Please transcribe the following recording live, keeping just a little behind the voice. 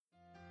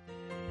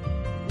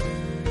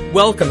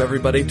Welcome,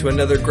 everybody, to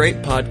another great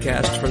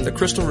podcast from the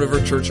Crystal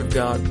River Church of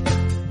God.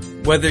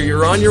 Whether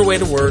you're on your way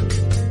to work,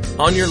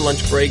 on your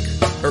lunch break,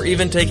 or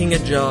even taking a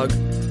jog,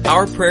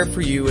 our prayer for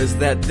you is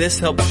that this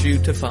helps you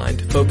to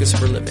find focus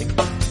for living.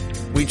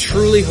 We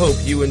truly hope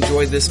you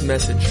enjoy this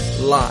message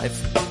live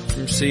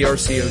from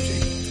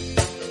CRCOG.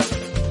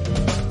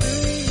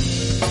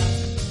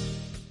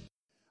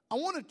 I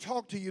want to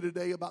talk to you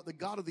today about the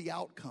God of the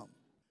outcome.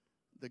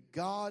 The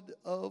God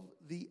of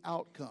the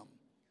outcome.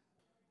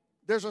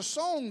 There's a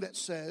song that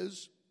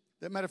says,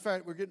 that matter of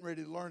fact, we're getting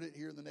ready to learn it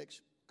here in the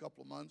next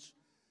couple of months.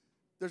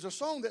 There's a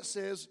song that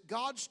says,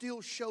 God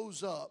still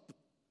shows up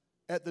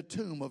at the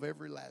tomb of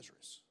every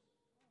Lazarus.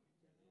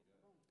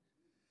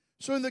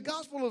 So in the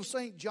Gospel of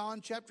St. John,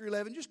 chapter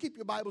 11, just keep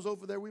your Bibles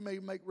over there. We may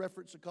make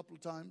reference a couple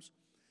of times.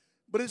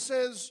 But it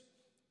says,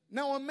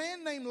 now a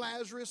man named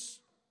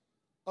Lazarus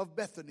of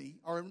Bethany,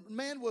 or a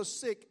man was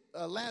sick,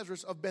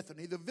 Lazarus of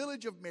Bethany, the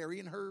village of Mary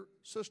and her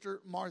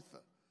sister Martha.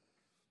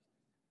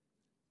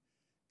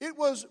 It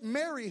was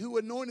Mary who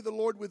anointed the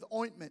Lord with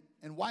ointment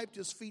and wiped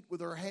his feet with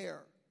her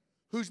hair,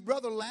 whose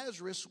brother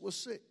Lazarus was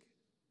sick.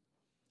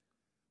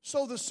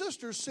 So the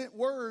sisters sent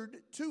word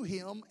to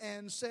him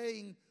and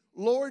saying,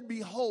 Lord,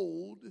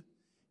 behold,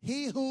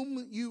 he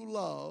whom you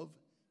love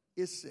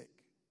is sick.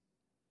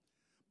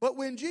 But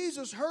when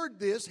Jesus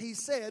heard this, he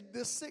said,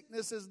 this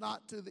sickness is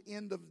not to the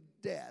end of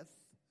death,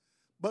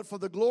 but for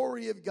the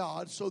glory of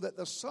God, so that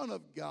the Son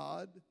of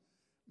God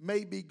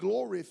may be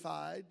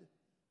glorified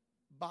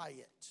by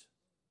it.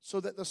 So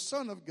that the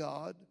Son of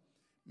God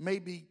may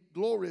be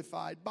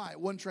glorified by it.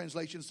 One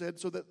translation said,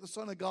 so that the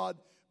Son of God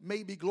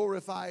may be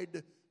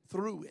glorified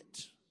through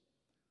it.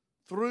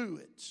 Through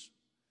it.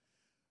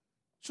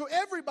 So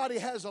everybody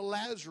has a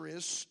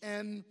Lazarus,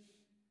 and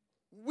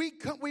we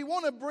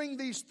want to bring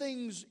these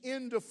things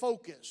into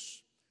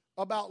focus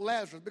about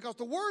Lazarus. Because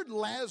the word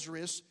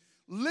Lazarus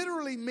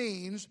literally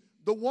means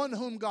the one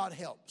whom God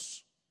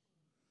helps.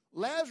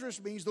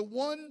 Lazarus means the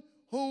one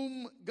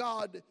whom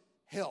God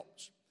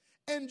helps.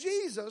 And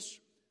Jesus,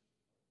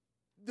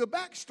 the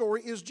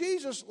backstory is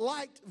Jesus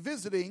liked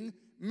visiting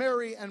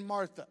Mary and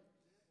Martha.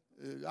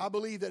 I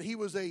believe that he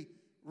was a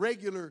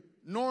regular,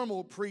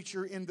 normal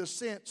preacher in the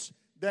sense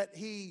that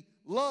he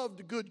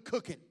loved good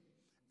cooking.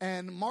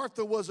 And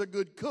Martha was a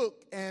good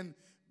cook, and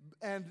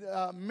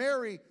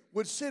Mary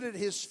would sit at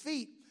his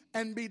feet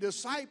and be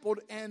discipled,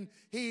 and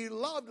he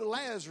loved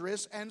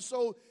Lazarus, and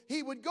so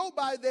he would go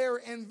by there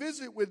and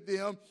visit with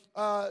them.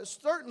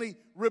 Certainly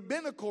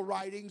rabbinical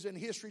writings and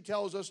history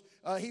tells us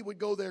he would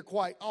go there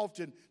quite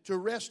often to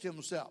rest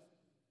himself.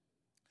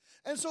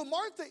 And so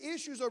Martha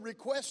issues a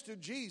request to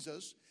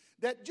Jesus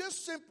that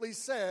just simply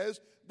says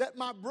that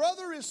my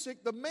brother is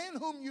sick, the man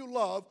whom you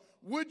love,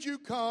 would you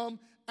come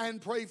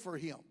and pray for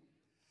him?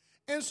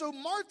 And so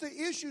Martha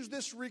issues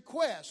this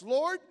request,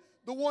 Lord,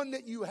 the one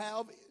that you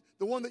have,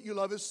 the one that you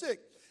love is sick.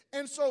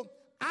 And so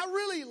I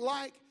really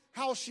like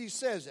how she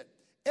says it.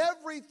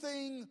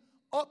 Everything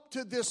up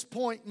to this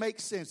point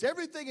makes sense.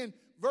 Everything in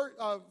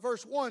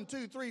verse 1,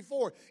 2, 3,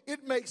 4,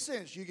 it makes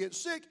sense. You get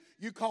sick,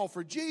 you call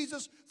for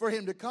Jesus, for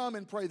him to come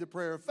and pray the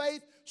prayer of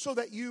faith so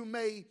that you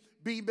may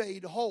be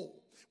made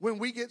whole. When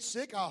we get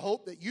sick, I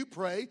hope that you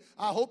pray.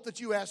 I hope that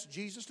you ask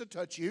Jesus to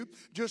touch you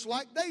just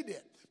like they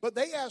did. But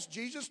they asked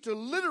Jesus to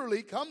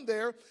literally come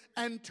there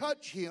and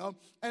touch him.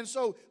 And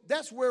so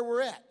that's where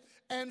we're at.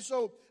 And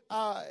so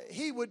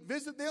he would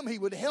visit them, he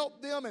would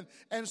help them,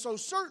 and so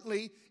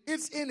certainly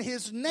it's in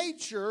his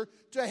nature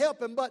to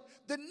help him. But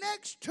the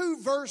next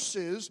two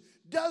verses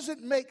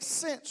doesn't make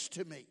sense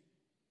to me.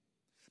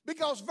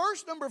 Because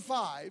verse number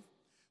 5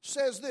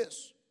 says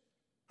this.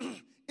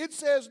 It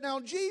says, now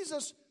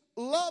Jesus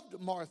loved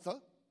Martha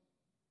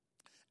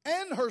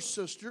and her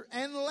sister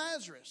and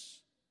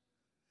Lazarus.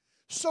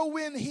 So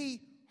when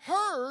he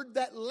heard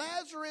that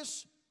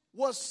Lazarus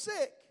was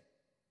sick,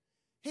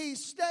 he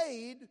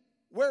stayed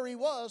where he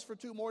was for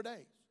 2 more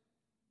days.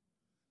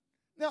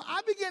 Now,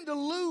 I began to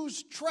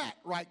lose track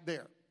right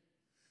there.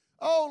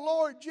 Oh,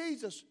 Lord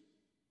Jesus,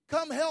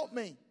 come help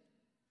me.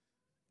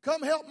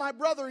 Come help my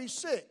brother, he's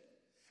sick.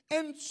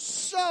 And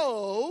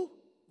so,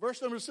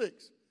 verse number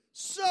 6,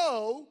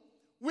 so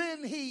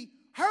when he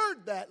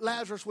heard that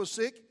Lazarus was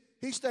sick,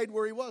 he stayed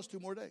where he was 2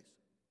 more days.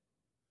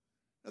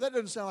 Now, that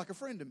doesn't sound like a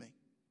friend to me.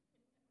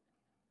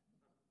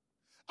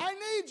 I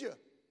need you.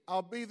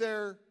 I'll be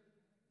there a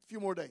few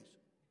more days.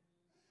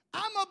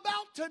 I'm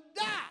about to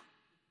die.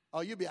 Oh,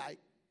 you'll be all right.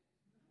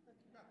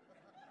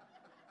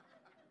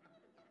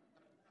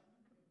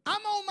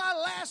 I'm on my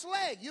last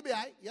leg. You'll be all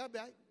right. Yeah, I'll be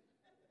all right.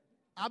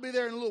 I'll be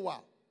there in a little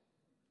while.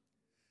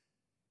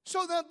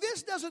 So now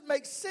this doesn't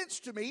make sense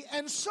to me.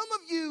 And some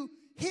of you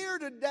here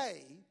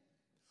today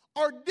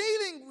are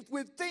dealing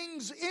with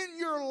things in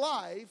your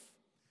life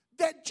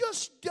that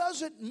just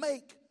doesn't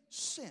make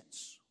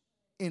sense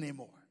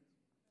anymore.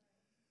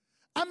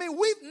 I mean,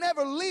 we've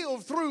never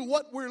lived through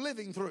what we're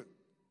living through.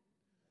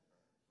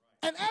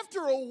 And after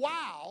a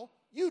while,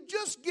 you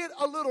just get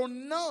a little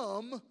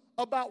numb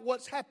about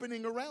what's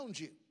happening around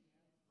you.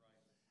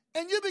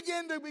 And you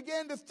begin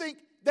to think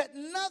that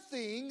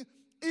nothing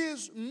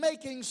is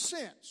making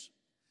sense.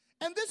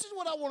 And this is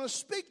what I want to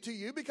speak to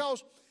you,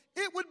 because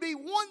it would be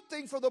one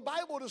thing for the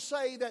Bible to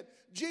say that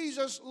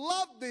Jesus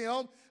loved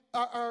them,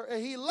 or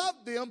he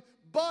loved them,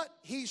 but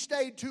he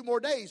stayed 2 more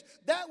days.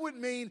 That would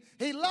mean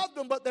he loved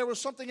them, but there was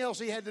something else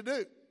he had to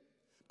do.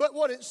 But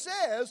what it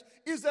says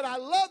is that I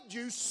loved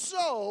you,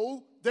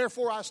 so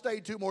therefore I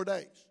stayed 2 more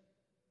days.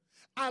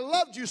 I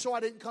loved you, so I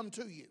didn't come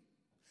to you.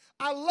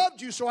 I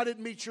loved you, so I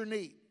didn't meet your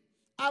need.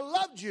 I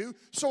loved you,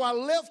 so I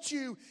left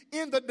you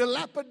in the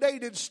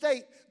dilapidated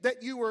state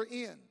that you were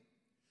in.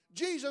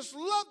 Jesus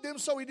loved them,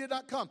 so he did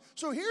not come.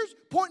 So here's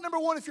point number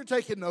 1, if you're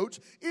taking notes,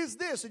 is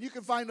this, and you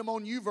can find them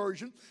on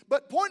YouVersion.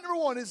 But point number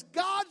 1 is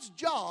God's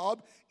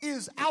job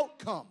is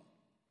outcome.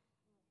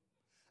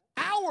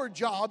 Our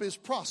job is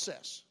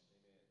process.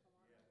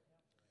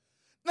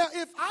 Now,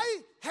 if I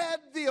had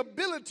the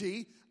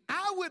ability,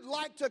 I would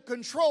like to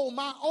control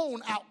my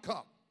own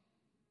outcome.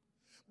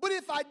 But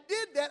if I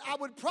did that, I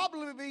would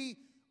probably be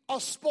a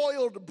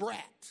spoiled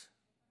brat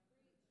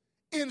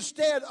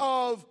instead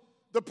of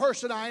the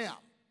person I am.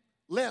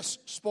 Less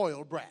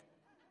spoiled brat.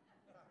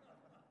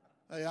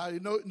 Hey, I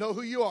know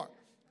who you are.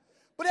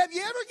 But have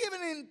you ever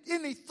given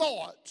any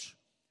thought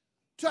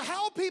to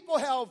how people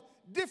have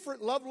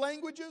different love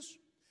languages?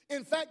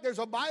 In fact, there's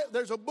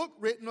a book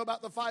written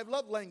about the 5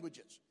 love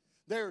languages.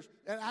 And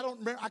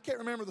I can't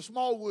remember the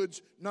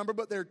Smallwoods number,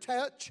 but they're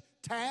touch,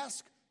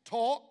 task,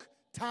 talk,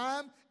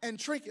 time, and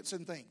trinkets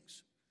and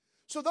things.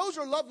 So those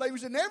are love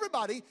languages, and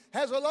everybody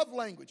has a love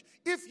language.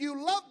 If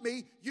you love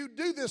me, you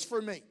do this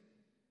for me.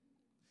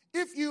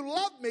 If you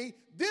love me,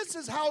 this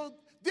is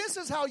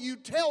how you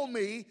tell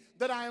me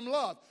that I am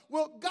loved.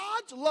 Well,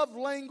 God's love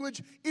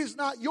language is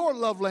not your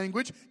love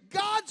language.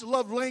 God's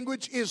love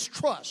language is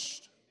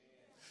trust.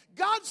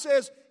 God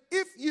says,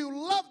 if you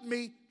love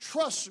me,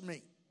 trust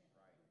me.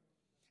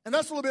 And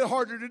that's a little bit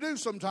harder to do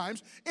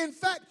sometimes. In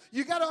fact,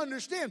 you got to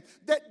understand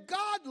that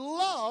God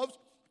loves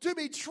to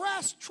be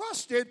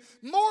trusted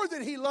more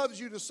than he loves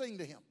you to sing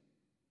to him.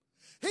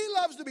 He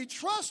loves to be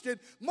trusted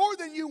more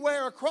than you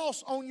wear a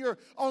cross on your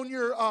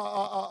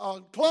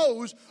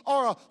clothes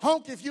or a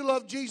honk if you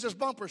love Jesus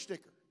bumper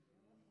sticker.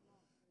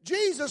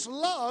 Jesus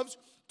loves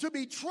to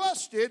be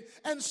trusted,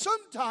 and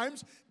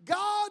sometimes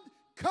God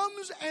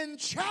comes and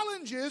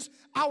challenges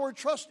our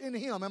trust in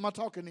him. Am I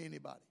talking to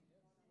anybody?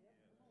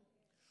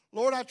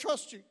 Lord, I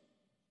trust you.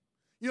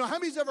 You know, how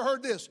many's ever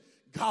heard this?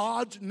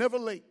 God's never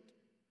late.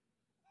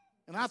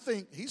 And I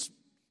think he's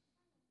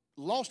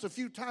lost a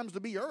few times to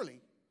be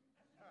early.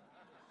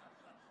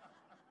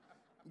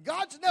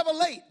 God's never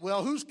late.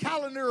 Well, whose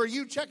calendar are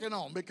you checking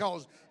on?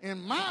 Because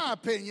in my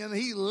opinion,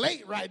 he's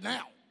late right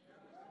now.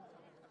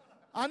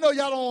 I know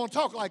y'all don't want to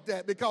talk like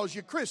that because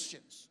you're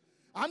Christians.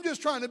 I'm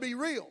just trying to be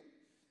real.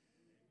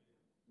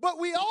 But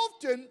we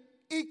often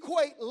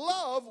equate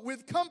love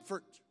with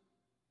comfort.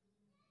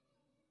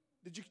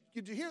 Did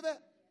you hear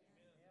that?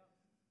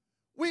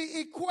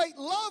 We equate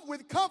love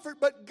with comfort,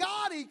 but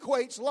God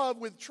equates love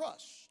with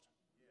trust.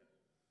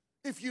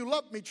 If you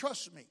love me,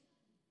 trust me.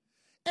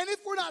 And if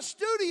we're not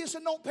studious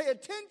and don't pay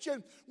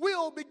attention,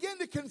 we'll begin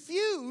to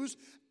confuse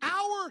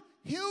our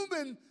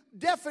human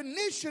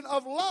definition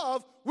of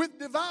love with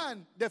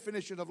divine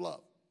definition of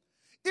love.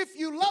 If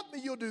you love me,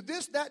 you'll do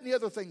this, that, and the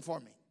other thing for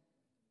me.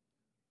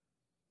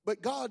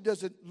 But God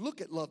doesn't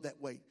look at love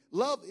that way.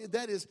 Love,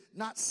 that is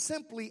not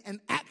simply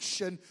an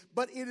action,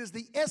 but it is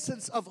the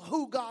essence of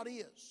who God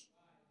is.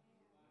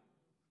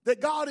 That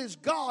God is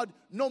God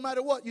no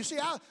matter what. You see,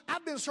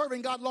 I've been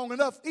serving God long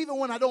enough. Even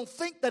when I don't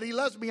think that he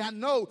loves me, I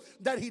know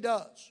that he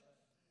does.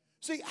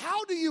 See,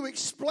 how do you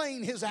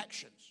explain his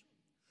actions?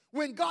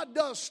 When God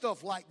does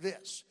stuff like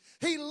this.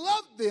 He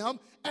loved them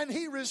and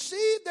he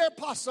received their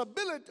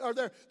possibility or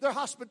their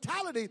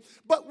hospitality.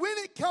 But when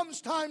it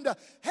comes time to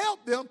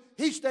help them,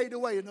 he stayed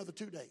away another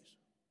 2 days.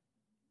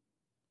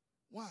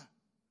 Why?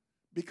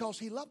 Because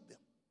he loved them.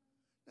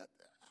 Now,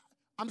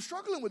 I'm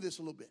struggling with this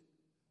a little bit.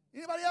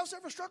 Anybody else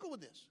ever struggle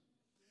with this?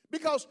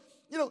 Because,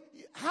 you know,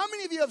 how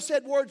many of you have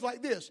said words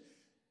like this?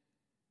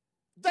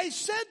 They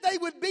said they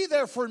would be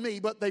there for me,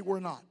 but they were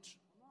not.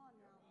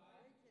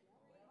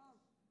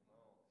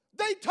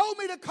 They told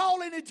me to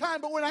call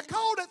anytime, but when I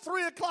called at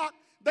 3 o'clock,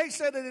 they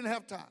said they didn't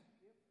have time.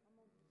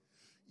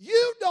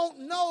 You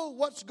don't know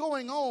what's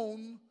going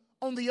on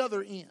the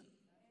other end.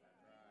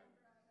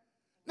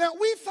 Now,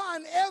 we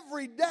find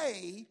every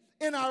day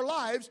in our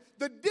lives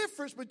the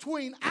difference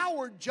between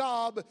our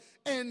job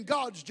and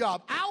God's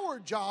job. Our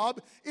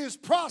job is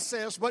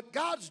process, but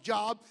God's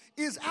job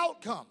is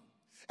outcome.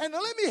 And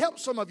now let me help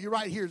some of you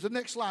right here. It's the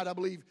next slide, I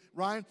believe,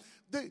 Ryan.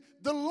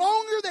 The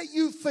longer that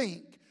you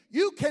think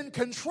you can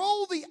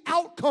control the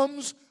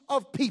outcomes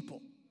of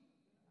people,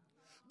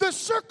 the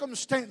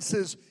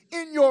circumstances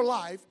in your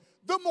life,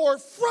 the more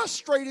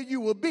frustrated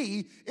you will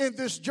be in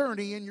this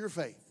journey in your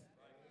faith.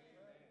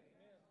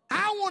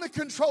 I want to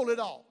control it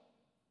all.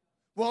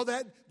 Well,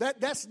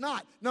 that's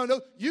not.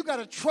 No, you got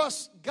to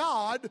trust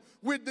God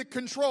with the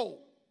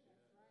control.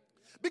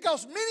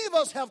 Because many of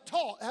us have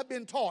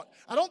been taught.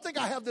 I don't think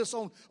I have this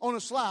on a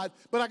slide,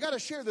 but I got to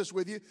share this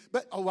with you.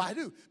 But I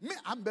do.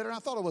 I'm better than I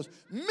thought I was.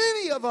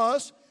 Many of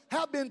us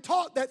have been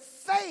taught that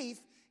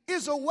faith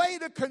is a way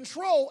to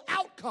control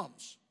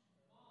outcomes.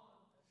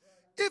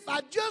 If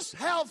I just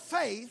have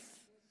faith,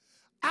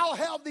 I'll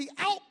have the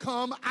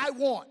outcome I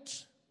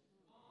want.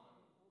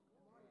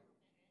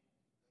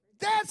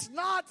 That's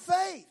not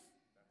faith.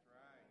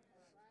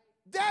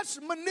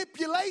 That's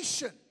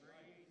manipulation.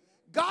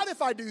 God,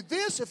 if I do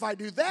this, if I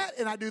do that,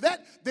 and I do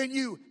that, then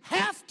you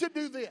have to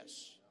do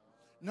this.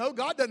 No,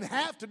 God doesn't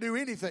have to do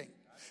anything.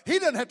 He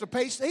doesn't have to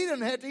pay. He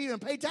doesn't have to even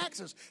pay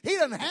taxes. He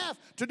doesn't have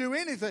to do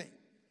anything.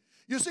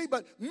 You see,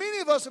 but many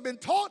of us have been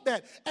taught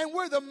that. And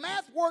where the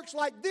math works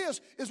like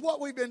this is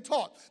what we've been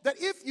taught. That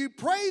if you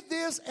pray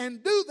this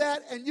and do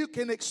that, and you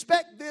can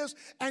expect this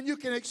and you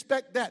can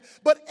expect that.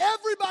 But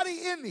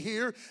everybody in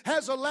here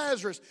has a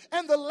Lazarus.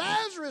 And the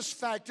Lazarus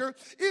factor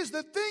is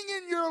the thing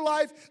in your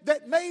life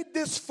that made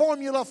this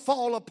formula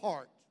fall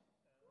apart.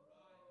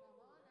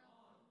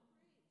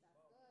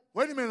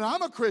 Wait a minute,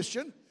 I'm a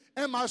Christian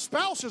and my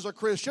spouse is a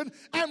Christian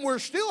and we're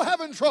still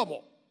having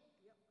trouble.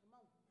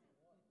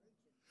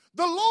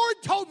 The Lord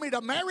told me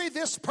to marry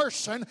this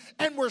person,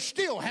 and we're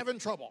still having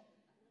trouble.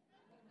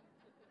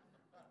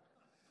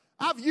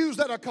 I've used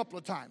that a couple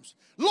of times.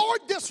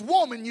 Lord, this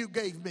woman you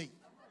gave me.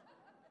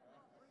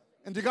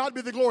 And to God be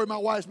the glory, my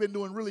wife's been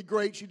doing really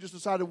great. She just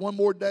decided one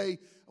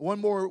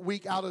more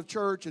week out of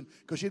church, and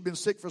because she'd been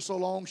sick for so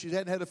long, she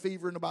hadn't had a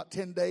fever in about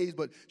 10 days,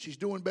 but she's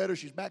doing better.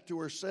 She's back to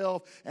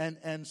herself,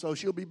 and so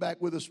she'll be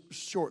back with us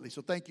shortly.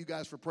 So thank you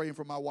guys for praying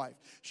for my wife.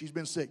 She's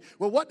been sick.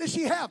 Well, what did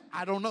she have?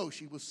 I don't know.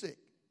 She was sick.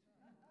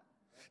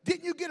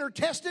 Didn't you get her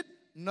tested?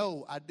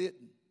 No, I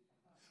didn't.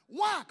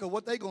 Why? Because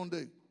what they going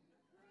to do?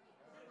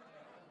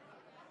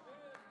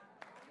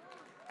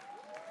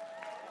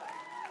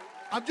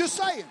 I'm just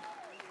saying.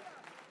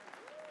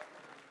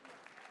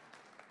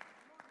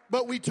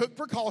 But we took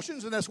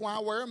precautions, and that's why I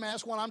wear a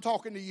mask when I'm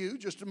talking to you,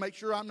 just to make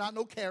sure I'm not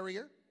no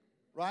carrier,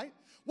 right?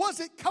 Was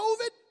it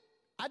COVID?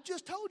 I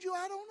just told you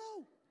I don't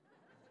know.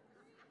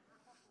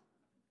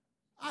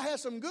 I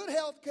had some good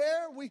health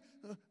care.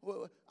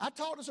 I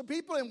talked to some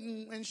people,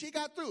 and she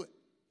got through it.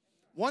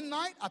 One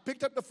night, I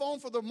picked up the phone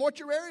for the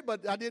mortuary,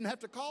 but I didn't have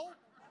to call.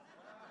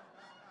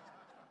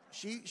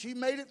 She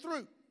made it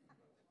through.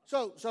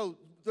 So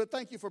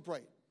thank you for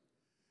praying.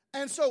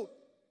 And so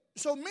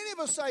many of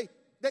us say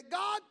that,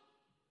 God,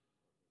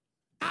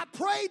 I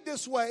prayed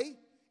this way,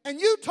 and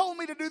you told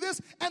me to do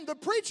this, and the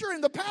preacher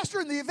and the pastor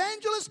and the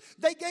evangelist,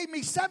 they gave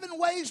me 7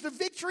 ways to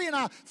victory, and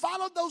I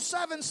followed those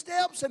 7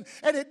 steps, and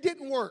it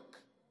didn't work.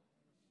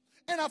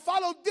 And I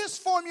followed this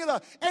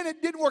formula, and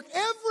it didn't work.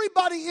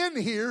 Everybody in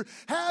here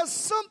has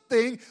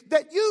something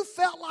that you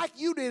felt like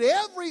you did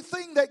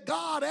everything that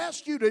God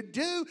asked you to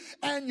do,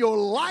 and your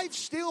life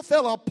still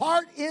fell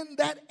apart in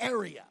that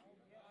area.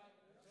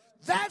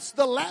 That's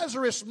the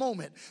Lazarus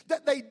moment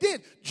that they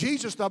did.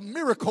 Jesus, the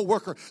miracle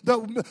worker,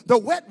 the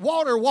wet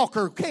water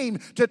walker, came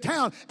to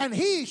town, and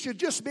he should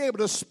just be able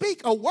to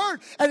speak a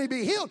word and he'd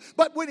be healed.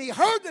 But when he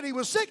heard that he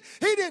was sick,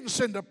 he didn't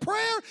send a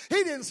prayer.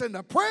 He didn't send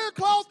a prayer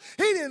cloth.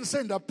 He didn't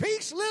send a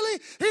peace lily.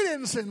 He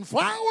didn't send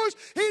flowers.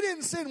 He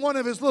didn't send one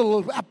of his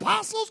little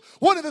apostles,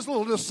 one of his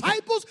little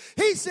disciples.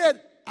 He said,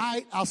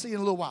 I'll see you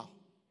in a little while.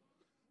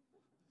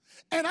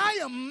 And I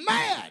am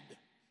mad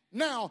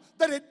now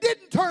that it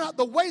didn't turn out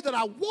the way that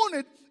I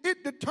wanted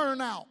it to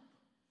turn out.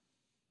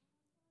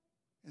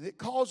 And it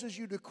causes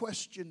you to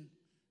question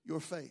your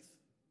faith.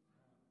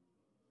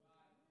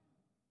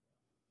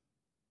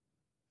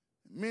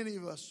 Many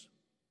of us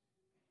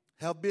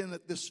have been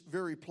at this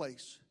very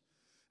place.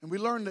 And we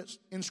learned that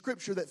in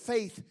Scripture that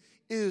faith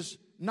is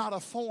not a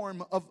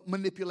form of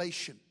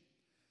manipulation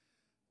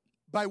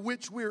by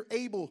which we're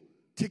able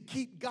to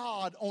keep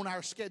God on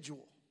our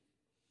schedule.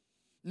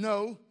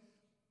 No.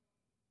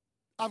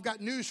 I've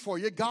got news for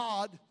you.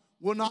 God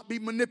will not be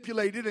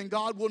manipulated, and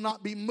God will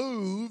not be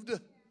moved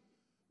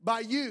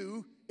by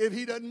you if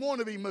he doesn't want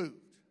to be moved.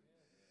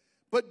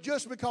 But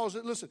just because,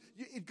 listen,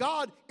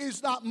 God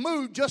is not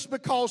moved just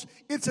because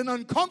it's an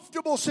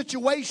uncomfortable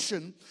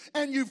situation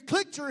and you've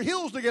clicked your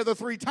heels together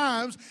 3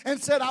 times and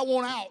said, I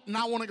want out and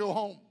I want to go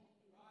home.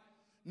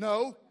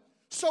 No.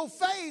 So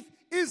faith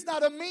is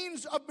not a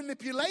means of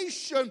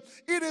manipulation.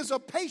 It is a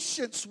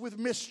patience with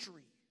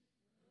mystery.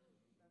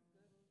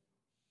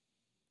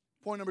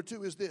 Point number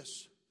 2 is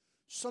this.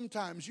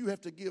 Sometimes you have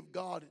to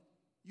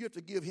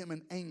give him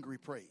an angry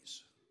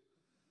praise.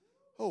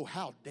 Oh,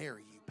 how dare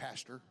you,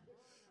 Pastor?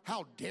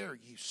 How dare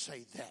you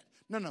say that?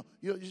 No.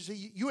 You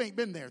see, you ain't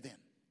been there then.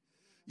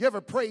 You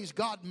ever praise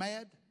God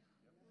mad?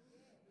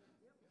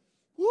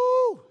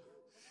 Woo!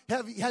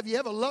 Have you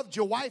ever loved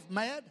your wife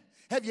mad?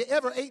 Have you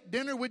ever ate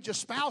dinner with your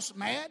spouse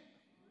mad?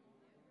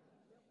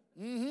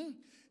 Mm-hmm.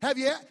 Have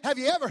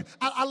you ever,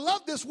 I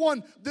love this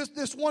one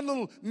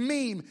little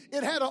meme.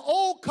 It had an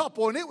old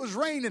couple and it was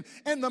raining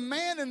and the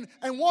man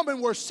and woman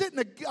were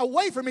sitting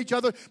away from each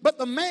other, but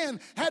the man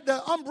had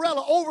the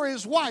umbrella over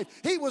his wife.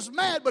 He was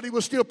mad, but he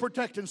was still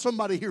protecting.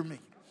 Somebody hear me.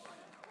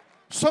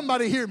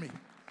 Somebody hear me.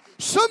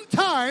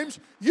 Sometimes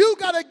you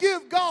got to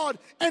give God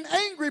an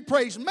angry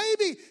praise.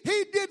 Maybe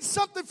he did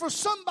something for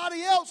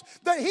somebody else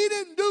that he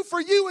didn't do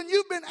for you, and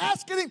you've been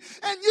asking him,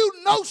 and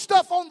you know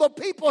stuff on the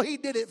people he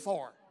did it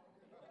for.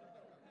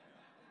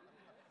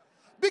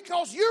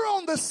 Because you're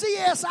on the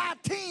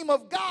CSI team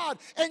of God,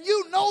 and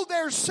you know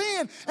there's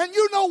sin, and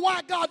you know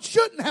why God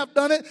shouldn't have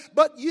done it,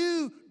 but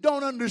you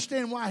don't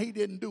understand why he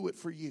didn't do it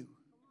for you.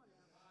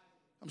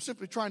 I'm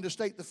simply trying to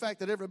state the fact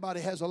that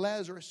everybody has a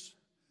Lazarus.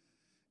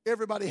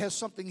 Everybody has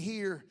something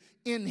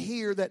in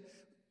here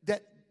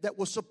that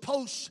was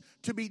supposed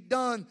to be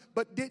done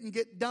but didn't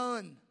get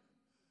done.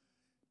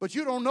 But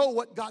you don't know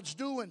what God's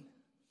doing.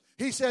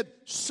 He said,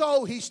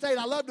 so he stayed.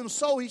 I loved him,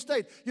 so he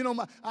stayed. You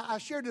know, I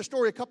shared this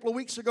story a couple of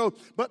weeks ago,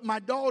 but my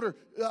daughter,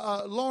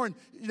 Lauren,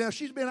 you know,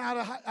 she's been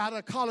out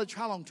of college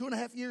how long?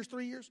 2.5 years,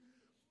 3 years?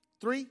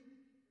 3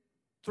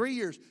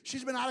 years.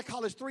 She's been out of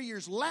college 3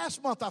 years.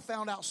 Last month I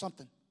found out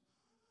something.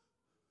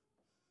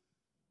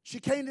 She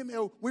came to me,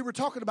 we were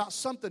talking about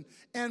something,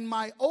 and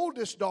my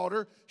oldest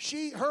daughter,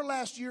 her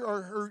last year,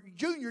 or her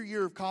junior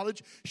year of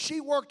college,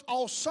 she worked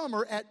all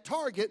summer at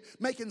Target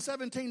making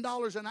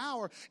 $17 an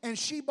hour, and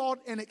she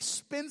bought an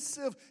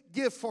expensive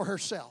gift for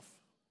herself.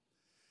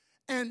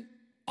 And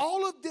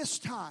all of this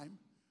time,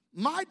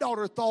 my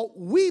daughter thought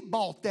we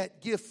bought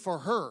that gift for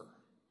her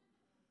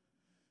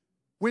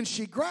when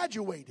she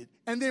graduated.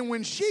 And then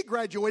when she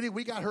graduated,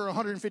 we got her a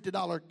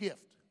 $150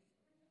 gift.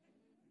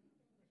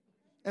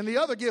 And the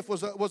other gift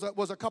was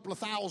a couple of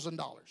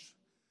 $1,000.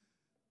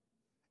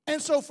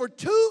 And so for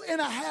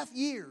 2.5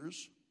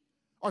 years,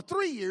 or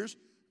 3 years,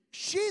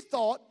 she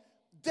thought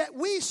that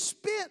we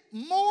spent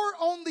more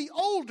on the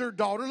older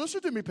daughter,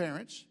 listen to me,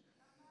 parents,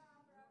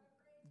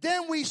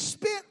 than we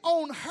spent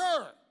on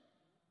her.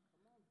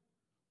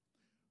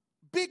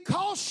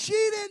 Because she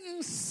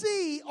didn't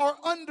see or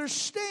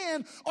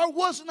understand or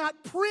was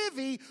not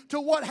privy to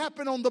what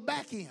happened on the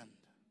back end.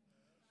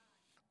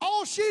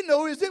 All she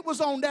knew is it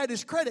was on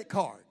Daddy's credit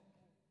card.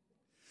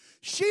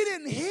 She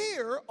didn't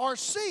hear or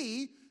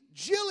see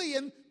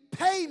Jillian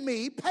pay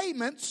me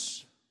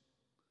payments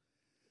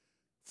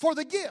for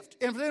the gift.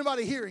 And for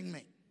anybody hearing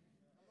me,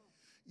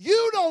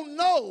 you don't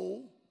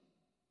know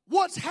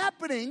what's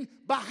happening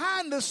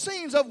behind the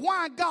scenes of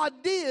why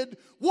God did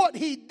what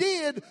he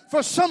did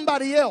for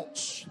somebody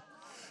else.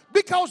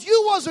 Because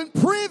you wasn't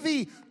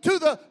privy to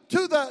the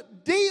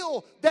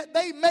deal that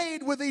they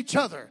made with each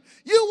other.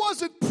 You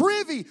wasn't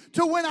privy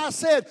to when I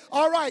said,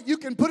 all right, you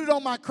can put it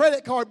on my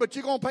credit card, but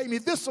you're going to pay me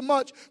this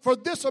much for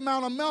this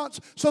amount of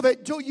months so that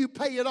until you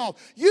pay it off.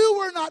 You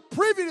were not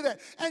privy to that.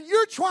 And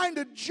you're trying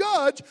to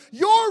judge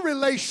your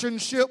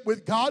relationship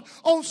with God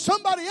on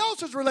somebody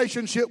else's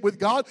relationship with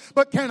God.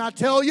 But can I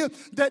tell you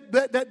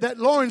that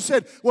Lauren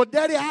said, well,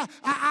 Daddy,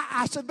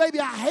 I said,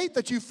 baby, I hate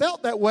that you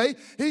felt that way.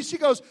 She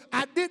goes,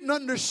 I didn't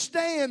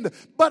understand,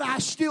 but I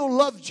still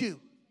loved you.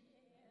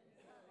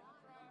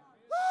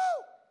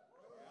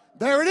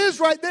 There it is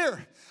right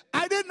there.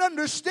 I didn't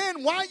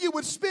understand why you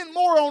would spend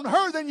more on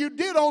her than you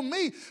did on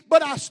me,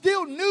 but I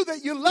still knew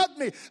that you loved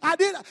me.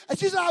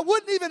 She said, I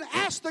wouldn't even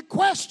ask the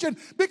question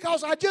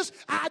because I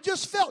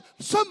just felt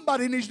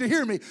somebody needs to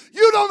hear me.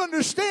 You don't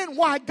understand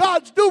why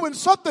God's doing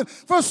something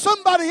for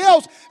somebody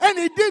else and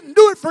he didn't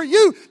do it for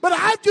you, but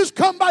I've just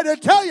come by to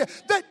tell you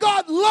that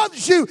God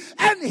loves you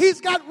and he's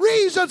got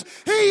reasons.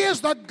 He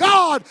is the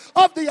God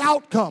of the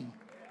outcome.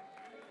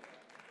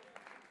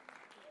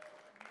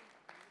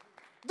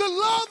 The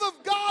love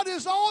of God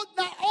is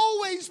not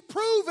always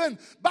proven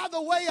by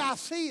the way I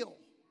feel.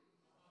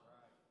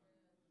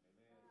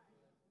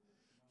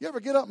 You ever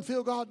get up and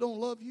feel God don't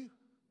love you?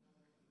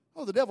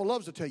 Oh, the devil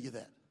loves to tell you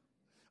that.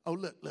 Oh,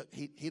 look,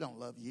 he don't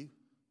love you.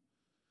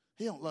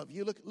 He don't love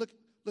you.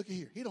 Look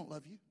here. He don't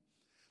love you.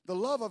 The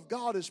love of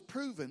God is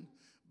proven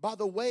by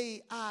the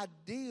way I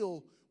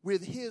deal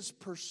with his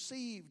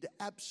perceived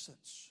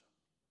absence.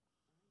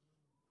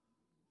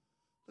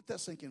 Let that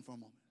sink in for a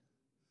moment.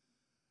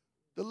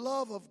 The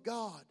love of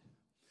God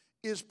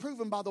is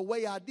proven by the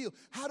way I deal.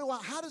 How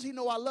does he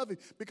know I love him?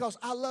 Because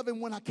I love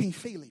him when I can't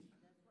feel him.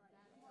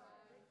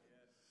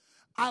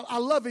 I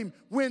love him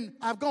when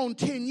I've gone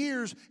 10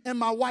 years and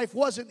my wife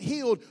wasn't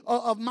healed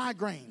of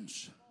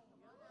migraines.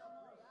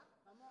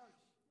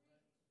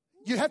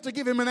 You have to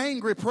give him an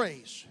angry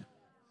praise.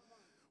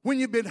 When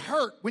you've been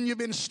hurt, when you've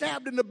been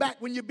stabbed in the back,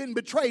 when you've been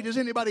betrayed. Is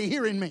anybody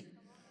hearing me?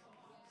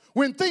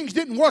 When things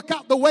didn't work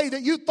out the way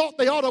that you thought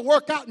they ought to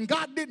work out and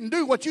God didn't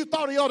do what you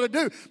thought he ought to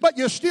do, but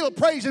you still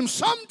praise him.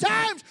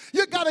 Sometimes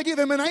you got to give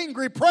him an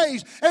angry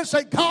praise and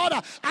say,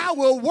 God, I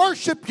will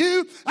worship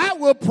you. I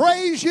will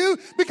praise you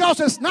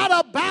because it's not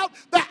about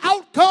the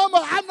outcome.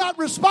 I'm not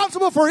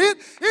responsible for it.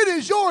 It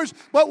is yours.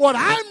 But what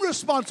I'm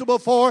responsible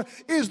for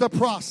is the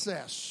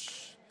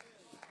process.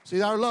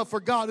 See, our love for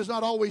God is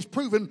not always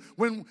proven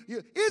when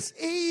it's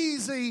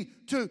easy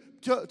to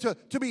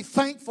be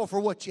thankful for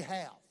what you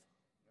have.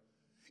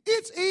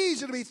 It's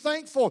easy to be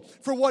thankful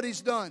for what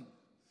he's done.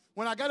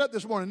 When I got up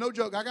this morning, no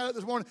joke, I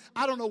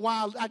don't know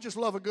why, I just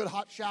love a good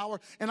hot shower.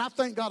 And I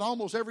thank God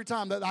almost every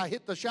time that I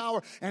hit the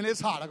shower and it's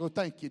hot. I go,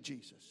 thank you,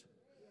 Jesus.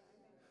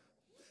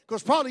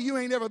 Because probably you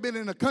ain't ever been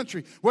in a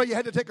country where you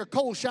had to take a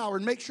cold shower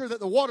and make sure that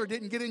the water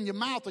didn't get in your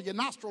mouth or your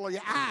nostril or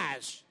your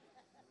eyes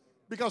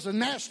because of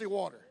nasty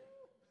water.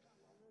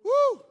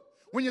 Woo!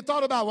 When you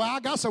thought about, well, I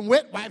got some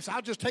wet wipes,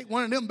 I'll just take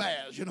one of them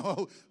baths, you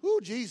know. Ooh,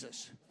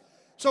 Jesus.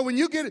 So when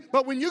you get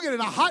in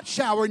a hot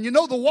shower and you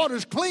know the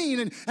water's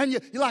clean and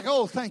you're like,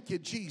 oh, thank you,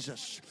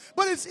 Jesus.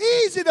 But it's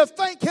easy to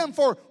thank him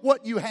for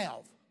what you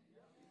have.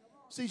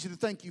 It's easy to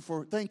thank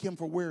him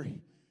for where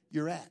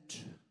you're at.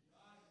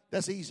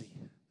 That's easy.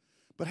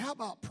 But how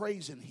about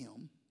praising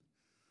him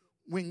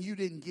when you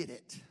didn't get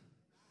it?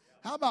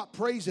 How about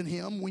praising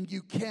him when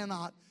you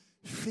cannot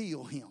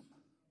feel him?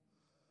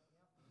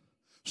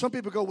 Some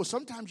people go, well,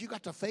 sometimes you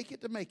got to fake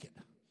it to make it.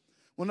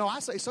 Well, no, I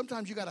say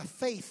sometimes you got to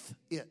faith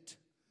it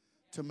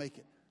to make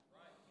it.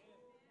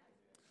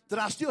 That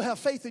I still have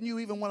faith in you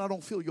even when I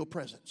don't feel your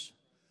presence.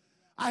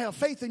 I have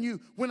faith in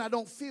you when I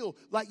don't feel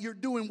like you're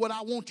doing what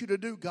I want you to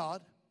do,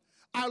 God.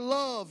 I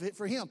love it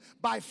for him.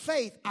 By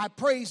faith, I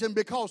praise him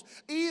because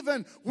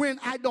even when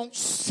I don't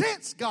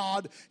sense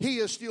God, he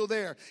is still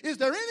there. Is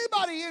there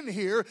anybody in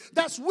here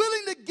that's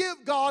willing to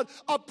give God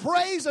a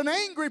praise, an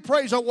angry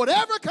praise, or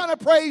whatever kind of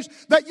praise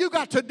that you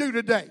got to do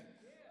today?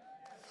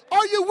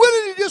 Are you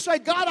willing to just say,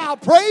 God, I'll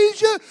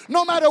praise you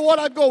no matter what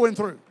I'm going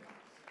through?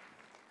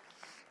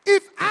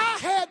 If I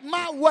had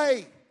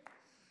my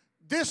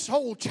this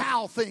whole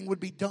child thing would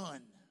be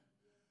done.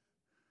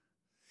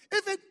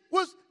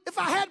 If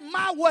I had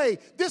my way,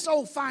 this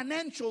old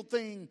financial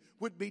thing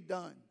would be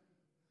done.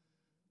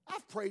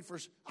 I've prayed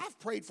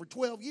for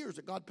 12 years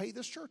that God pay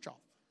this church off.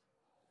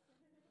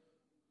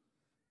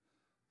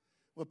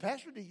 Well,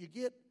 Pastor, do you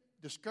get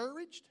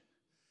discouraged?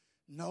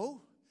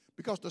 No,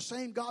 because the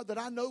same God that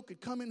I know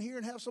could come in here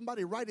and have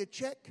somebody write a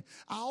check,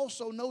 I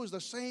also know is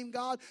the same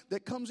God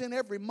that comes in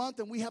every month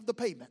and we have the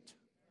payment.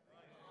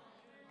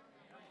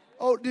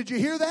 Oh, did you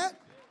hear that?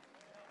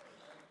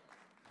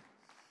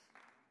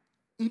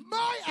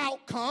 My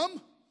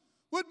outcome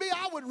would be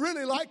I would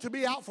really like to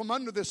be out from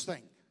under this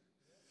thing.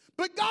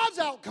 But God's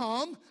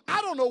outcome,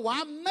 I don't know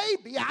why,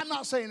 maybe, I'm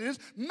not saying it is,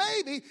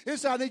 maybe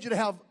it's I need you to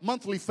have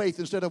monthly faith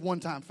instead of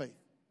one-time faith.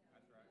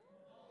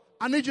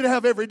 I need you to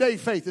have everyday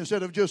faith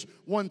instead of just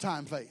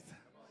one-time faith.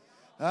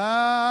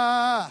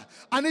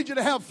 I need you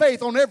to have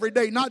faith on every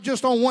day, not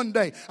just on one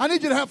day. I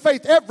need you to have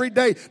faith every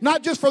day,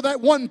 not just for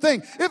that one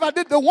thing. If I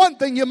did the one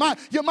thing, you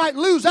might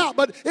lose out.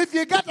 But if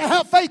you got to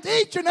have faith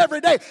each and every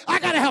day, I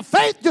got to have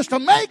faith just to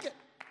make it.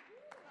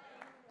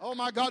 Oh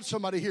my God,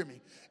 somebody hear me.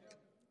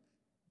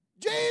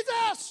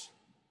 Jesus,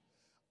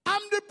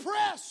 I'm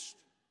depressed.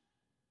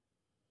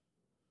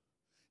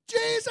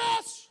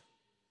 Jesus,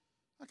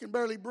 I can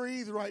barely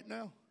breathe right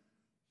now.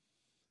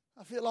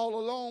 I feel all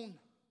alone.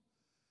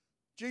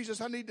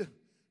 Jesus, I need to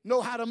know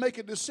how to make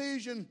a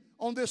decision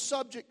on this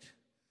subject.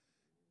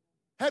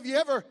 Have you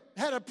ever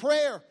had a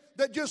prayer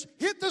that just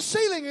hit the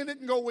ceiling and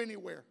didn't go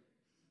anywhere?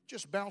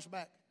 Just bounced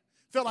back.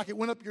 Felt like it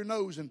went up your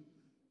nose and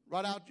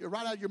right out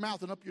your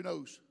mouth and up your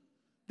nose.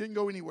 Didn't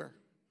go anywhere.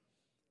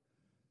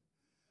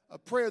 A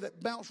prayer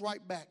that bounced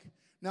right back.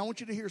 Now I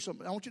want you to hear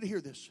something. I want you to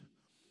hear this.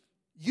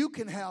 You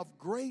can have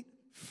great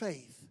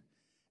faith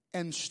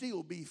and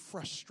still be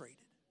frustrated.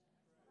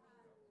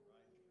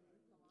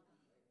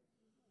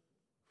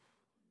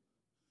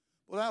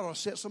 Well, that ought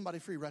to set somebody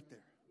free right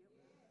there.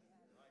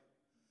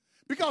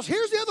 Because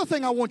here's the other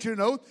thing I want you to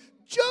know.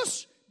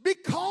 Just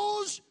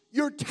because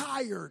you're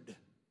tired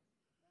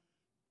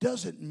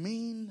doesn't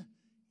mean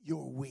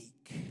you're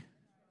weak.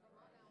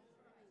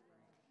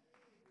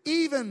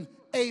 Even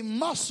a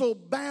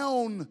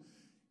muscle-bound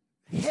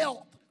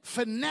health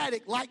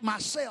fanatic like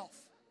myself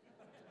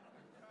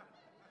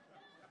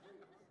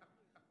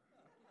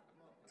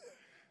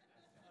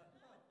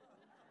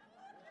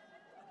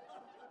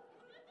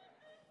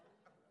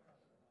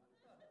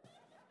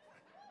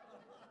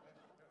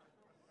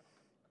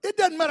it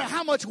doesn't matter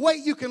how much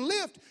weight you can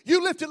lift.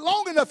 You lift it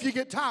long enough, you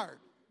get tired.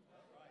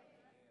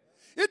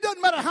 It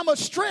doesn't matter how much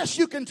stress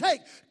you can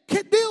take.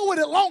 Deal with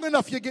it long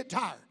enough, you get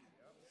tired.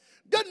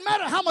 Doesn't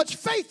matter how much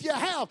faith you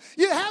have.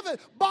 You have it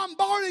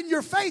bombarding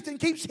your faith and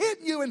keeps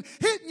hitting you and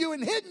hitting you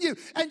and hitting you.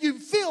 And you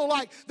feel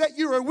like that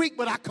you are weak.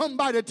 But I come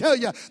by to tell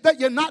you that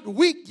you're not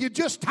weak. You're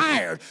just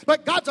tired.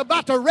 But God's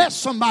about to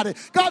rest somebody.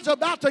 God's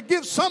about to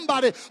give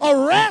somebody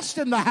a rest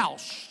in the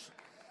house.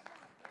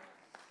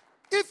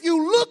 If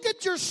you look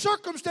at your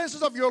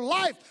circumstances of your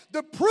life,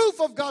 the proof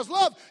of God's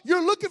love,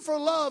 you're looking for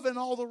love in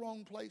all the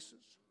wrong places.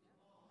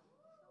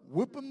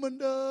 Whip 'em a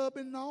nub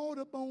and all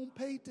the bone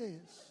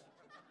paytes.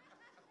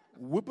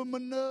 Whip 'em a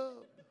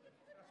nub.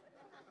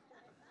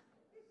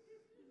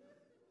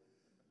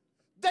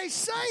 They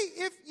say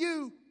if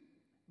you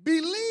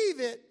believe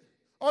it,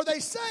 or they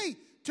say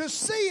to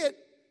see it,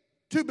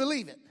 to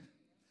believe it.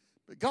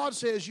 But God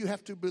says you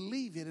have to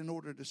believe it in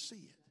order to see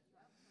it.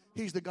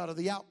 He's the God of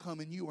the outcome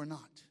and you are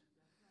not.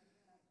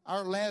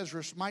 Our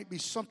Lazarus might be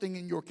something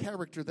in your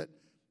character that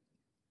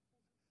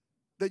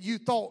you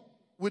thought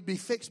would be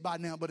fixed by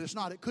now, but it's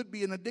not. It could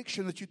be an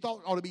addiction that you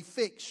thought ought to be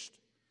fixed.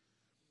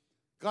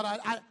 God,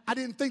 I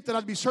didn't think that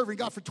I'd be serving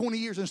God for 20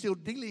 years and still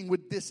dealing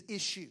with this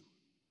issue.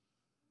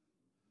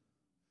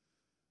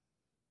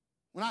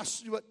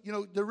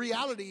 The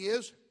reality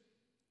is,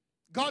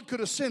 God could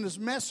have sent his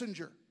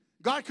messenger.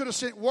 God could have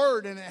sent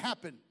word and it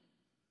happened.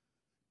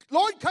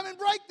 Lord, come and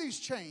break these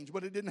chains.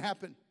 But it didn't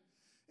happen.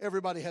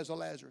 Everybody has a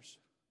Lazarus.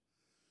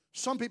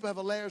 Some people have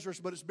a Lazarus,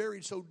 but it's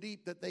buried so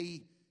deep that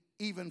they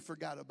even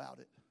forgot about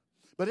it.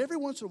 But every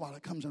once in a while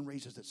it comes and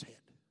raises its head.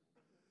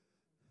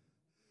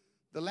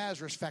 The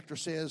Lazarus factor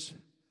says,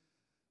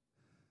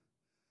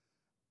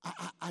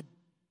 I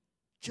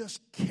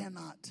just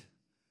cannot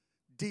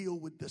deal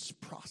with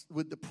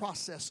the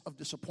process of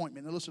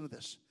disappointment. Now listen to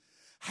this.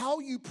 How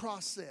you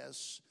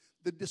process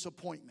the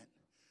disappointment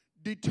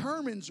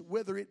determines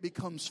whether it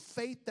becomes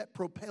faith that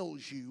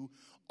propels you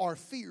or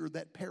fear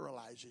that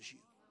paralyzes you.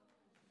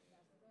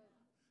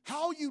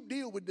 How you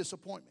deal with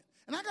disappointment.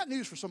 And I got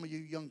news for some of you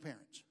young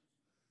parents.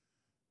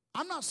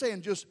 I'm not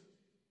saying just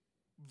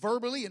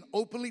verbally and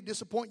openly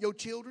disappoint your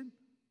children,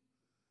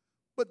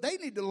 but they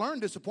need to learn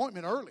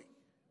disappointment early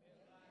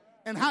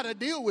and how to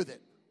deal with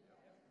it.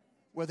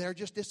 Well, they're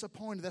just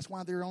disappointed. That's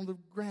why they're on the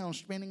ground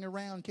spinning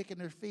around, kicking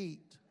their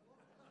feet.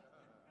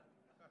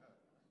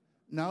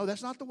 No,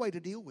 that's not the way to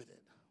deal with it.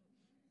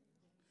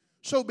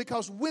 So,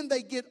 because when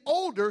they get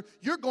older,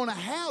 you're going to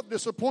have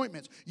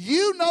disappointments.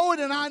 You know it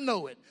and I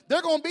know it.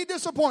 They're going to be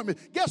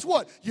disappointments. Guess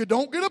what? You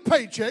don't get a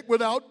paycheck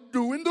without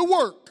doing the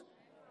work.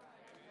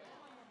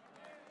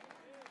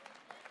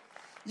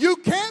 You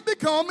can't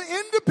become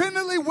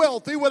independently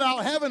wealthy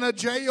without having a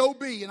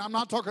job. And I'm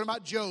not talking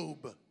about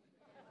Job. I'm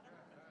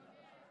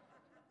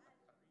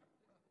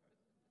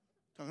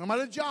talking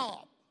about a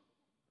job.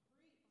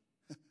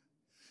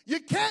 You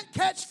can't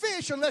catch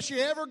fish unless you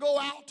ever go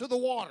out to the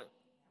water.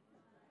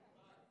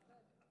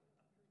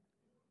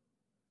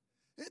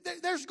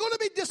 There's going to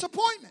be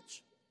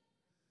disappointments.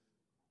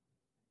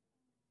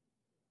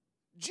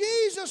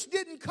 Jesus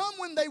didn't come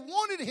when they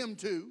wanted him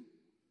to.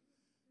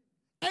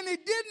 And he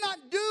did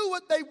not do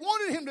what they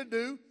wanted him to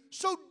do.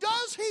 So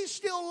does he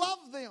still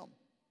love them?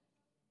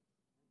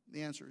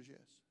 The answer is yes.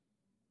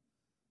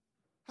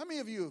 How many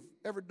of you have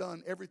ever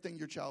done everything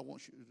your child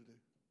wants you to do?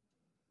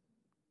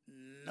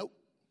 Nope.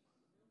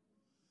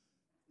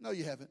 No,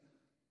 you haven't.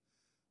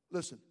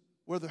 Listen,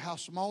 whether how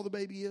small the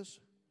baby is,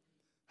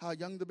 how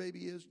young the baby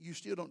is, you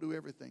still don't do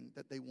everything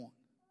that they want.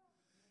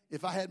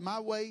 If I had my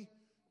way,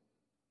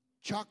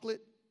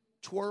 chocolate,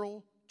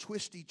 twirl,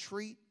 twisty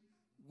treat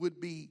would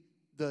be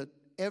the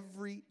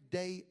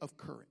everyday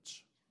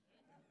occurrence.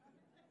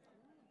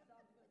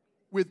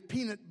 With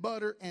peanut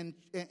butter and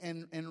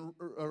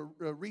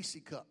a Reese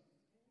cup.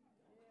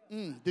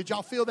 Did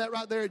y'all feel that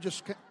right there? It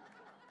just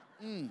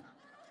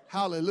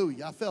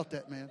hallelujah. I felt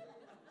that, man.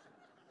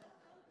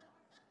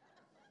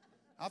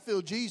 I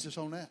feel Jesus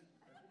on that.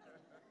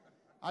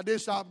 I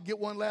did stop and get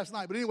one last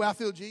night. But anyway, I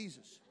feel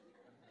Jesus.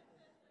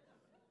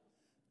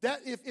 That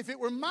if it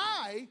were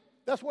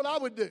that's what I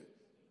would do.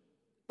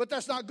 But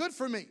that's not good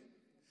for me.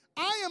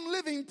 I am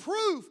living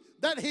proof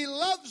that he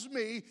loves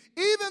me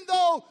even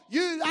though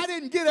I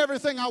didn't get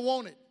everything I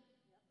wanted.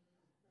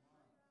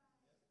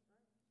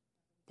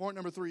 Point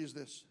number 3 is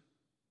this.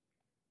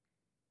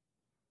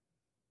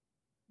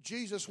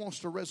 Jesus wants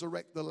to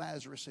resurrect the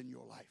Lazarus in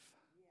your life.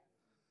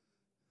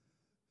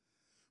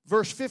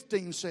 Verse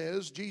 15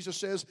 says, Jesus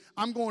says,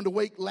 I'm going to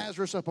wake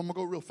Lazarus up. I'm going to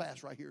go real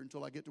fast right here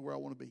until I get to where I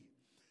want to be.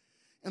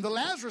 And the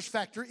Lazarus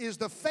factor is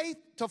the faith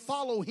to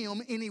follow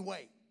him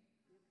anyway.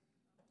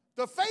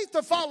 The faith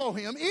to follow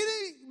him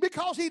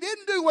because he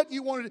didn't do what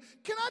you wanted.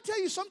 Can I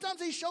tell you,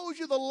 sometimes he shows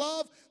you the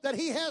love that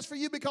he has for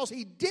you because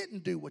he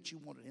didn't do what you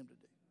wanted him to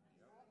do.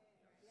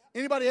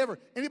 Anybody ever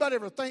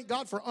thank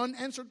God for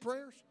unanswered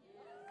prayers?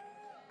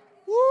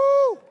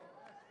 Woo!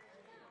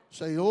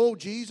 Say, oh,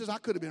 Jesus, I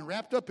could have been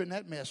wrapped up in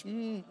that mess.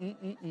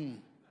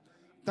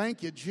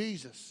 Thank you,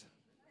 Jesus.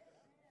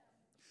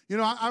 You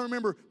know, I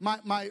remember my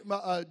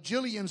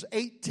Jillian's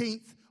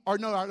 18th,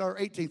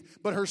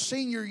 but her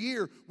senior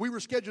year, we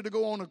were scheduled to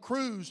go on a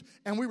cruise,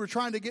 and we were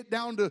trying to get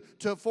down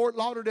to Fort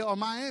Lauderdale or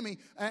Miami,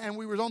 and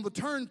we were on the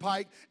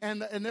turnpike,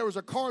 and there was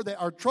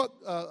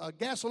a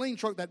gasoline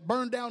truck that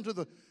burned down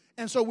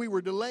and so we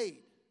were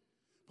delayed.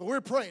 But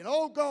we're praying,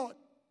 oh, God,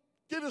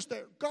 get us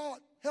there. God,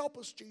 help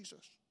us,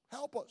 Jesus.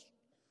 Help us.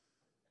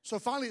 So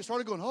finally it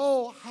started going,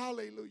 oh,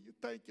 hallelujah.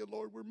 Thank you,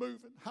 Lord. We're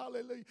moving.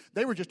 Hallelujah.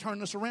 They were just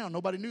turning us around.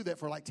 Nobody knew that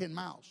for like 10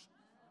 miles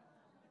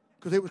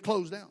because it was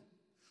closed down.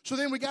 So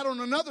then we got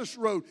on another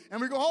road, and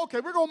we go,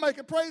 okay, we're going to make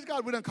it. Praise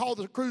God. We done called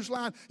the cruise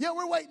line. Yeah,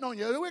 we're waiting on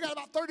you. We got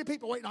about 30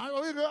 people waiting on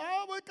you. We go,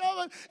 oh, we're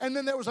coming. And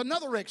then there was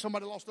another wreck.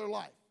 Somebody lost their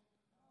life.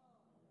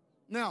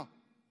 Now,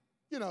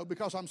 you know,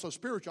 because I'm so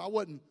spiritual, I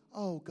wasn't,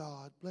 oh,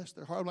 God, bless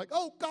their heart. I'm like,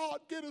 oh,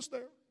 God, get us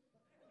there.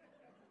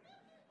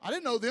 I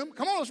didn't know them.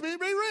 Come on, let's be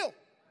real.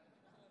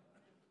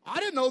 I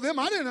didn't know them.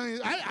 I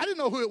didn't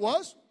know who it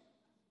was.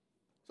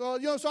 So,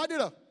 you know,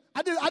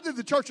 I did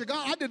the Church of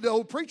God. I did the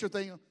old preacher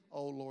thing.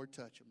 Oh, Lord,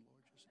 touch him, Lord.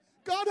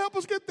 God, help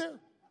us get there.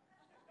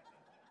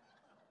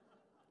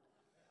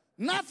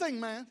 Nothing,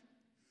 man.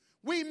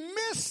 We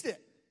missed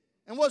it.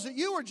 And was it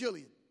you or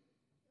Jillian?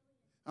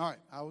 All right,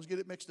 I always get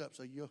it mixed up,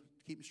 so you'll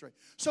keep me straight.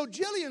 So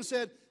Jillian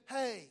said,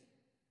 hey,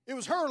 It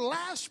was her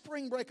last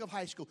spring break of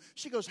high school.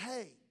 She goes,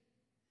 hey,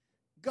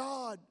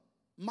 God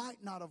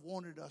might not have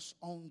wanted us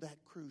on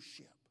that cruise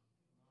ship.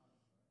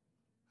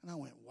 And I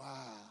went,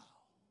 wow.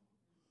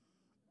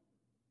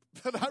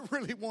 But I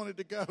really wanted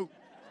to go.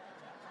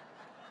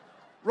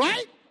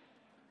 Right?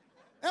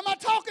 Am I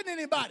talking to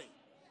anybody?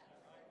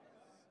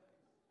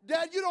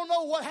 Dad, you don't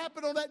know what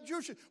happened on that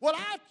cruise ship. Well,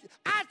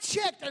 I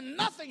checked and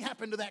nothing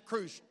happened to that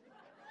cruise ship.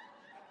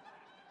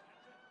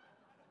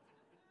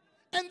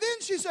 And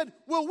then she said,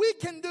 well, we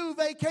can do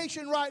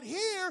vacation right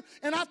here.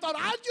 And I thought,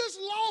 I just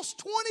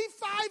lost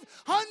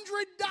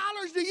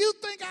 $2,500. Do you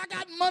think I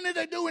got money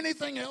to do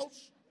anything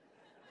else?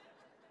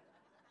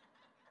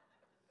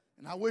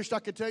 And I wished I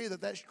could tell you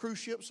that cruise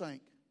ship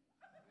sank.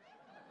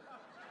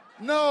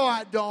 No,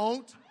 I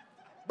don't.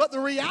 But the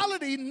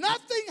reality,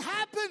 nothing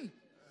happened.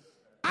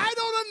 I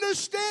don't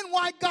understand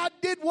why God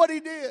did what he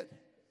did.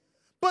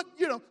 But,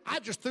 I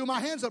just threw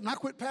my hands up and I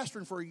quit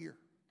pastoring for a year.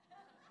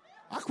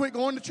 I quit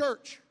going to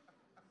church.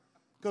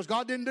 Because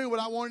God didn't do what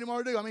I wanted him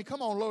to do. I mean,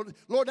 come on, Lord.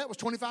 Lord, that was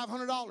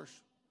 $2,500.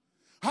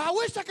 I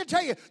wish I could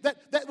tell you that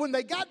when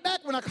they got back,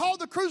 when I called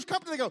the cruise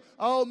company, they go,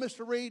 oh,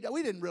 Mr. Reed,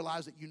 we didn't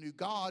realize that you knew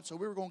God, so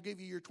we were going to give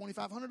you your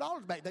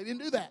 $2,500 back. They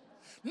didn't do that.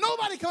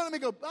 Nobody come to me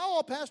and go,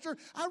 oh, Pastor,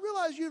 I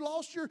realize you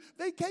lost your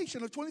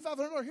vacation of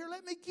 $2,500. Here,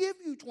 let me give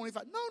you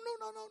 $2,500.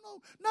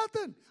 No,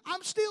 nothing.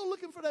 I'm still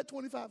looking for that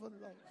 $2,500.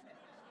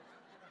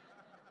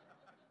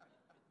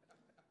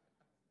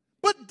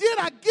 But did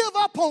I give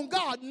up on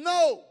God?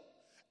 No.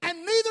 And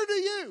neither do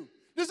you.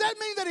 Does that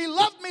mean that he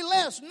loved me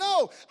less?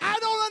 No. I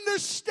don't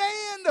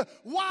understand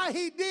why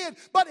he did.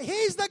 But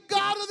he's the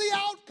God of the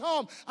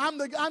outcome.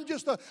 I'm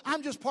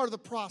just part of the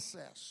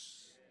process.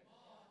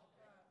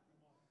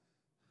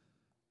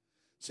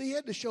 See, he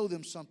had to show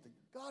them something.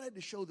 God had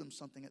to show them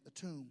something at the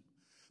tomb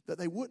that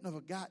they wouldn't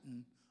have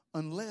gotten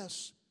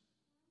unless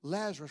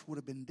Lazarus would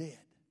have been dead.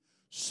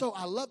 So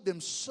I loved them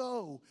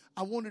so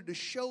I wanted to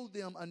show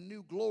them a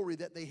new glory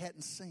that they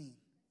hadn't seen.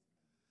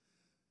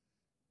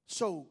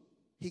 So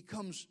he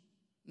comes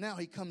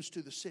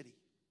to the city.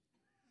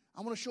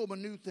 I want to show him a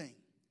new thing.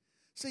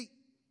 See,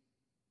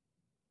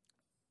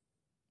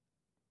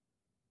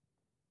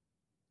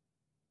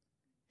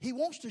 he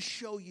wants to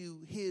show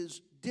you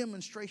his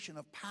demonstration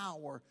of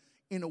power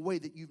in a way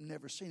that you've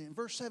never seen it. And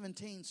verse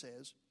 17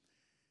 says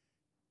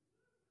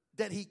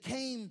that he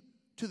came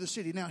to the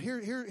city. Now,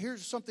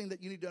 here's something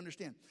that you need to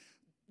understand.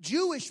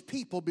 Jewish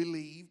people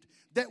believed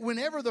that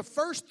whenever the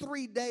first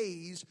 3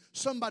 days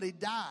somebody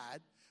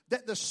died,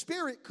 that the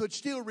spirit could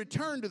still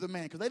return to the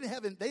man, because they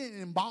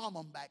didn't embalm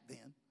them back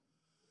then.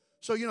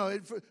 So,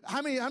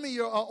 how many of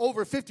you are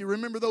over 50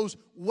 remember those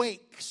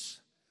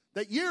wakes?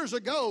 That years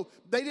ago,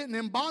 they didn't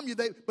embalm you,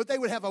 but they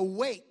would have a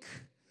wake.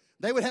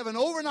 They would have an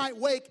overnight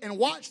wake and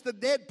watch the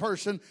dead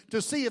person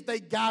to see if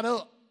they got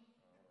up,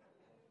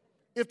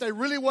 if they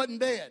really wasn't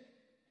dead.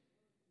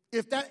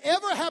 If that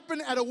ever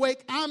happened at a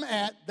wake I'm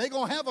at, they're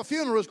going to have a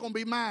funeral. It's going to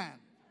be mine.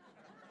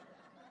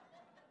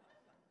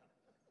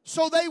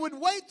 So they would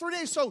wait 3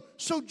 days.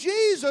 So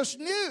Jesus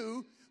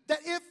knew that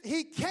if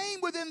he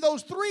came within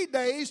those 3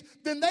 days,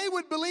 then they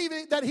would believe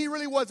that he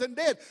really wasn't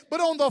dead.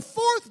 But on the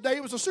fourth day,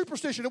 it was a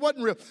superstition, it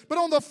wasn't real. But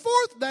on the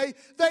fourth day,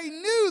 they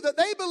knew that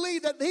they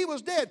believed that he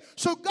was dead.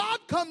 So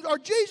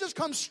Jesus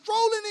comes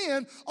strolling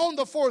in on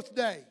the fourth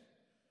day.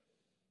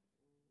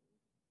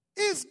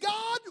 Is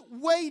God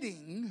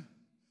waiting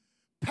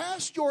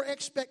past your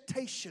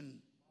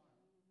expectation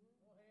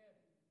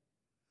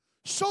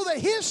so that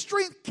his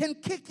strength can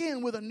kick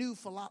in with a new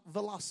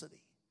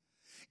velocity?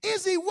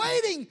 Is he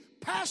waiting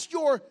past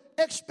your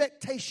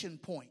expectation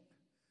point?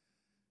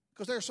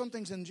 Because there are some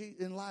things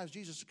in lives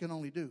Jesus can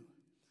only do.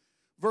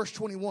 Verse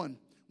 21,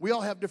 we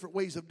all have different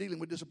ways of dealing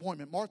with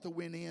disappointment. Martha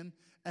went in,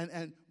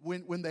 and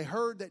when they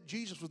heard that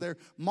Jesus was there,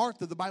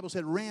 Martha, the Bible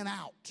said, ran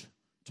out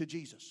to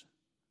Jesus.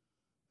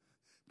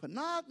 But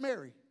not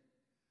Mary.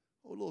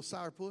 Oh, little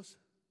sourpuss.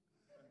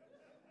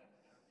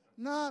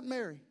 Not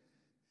Mary.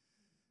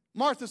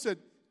 Martha said,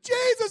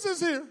 Jesus is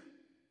here.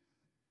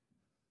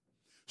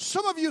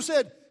 Some of you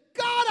said,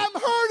 God,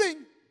 I'm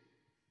hurting.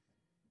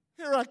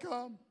 Here I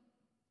come.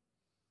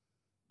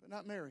 But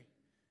not Mary.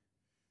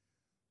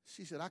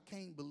 She said, I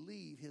can't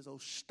believe his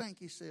old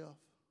stanky self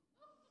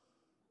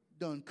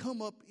done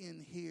come up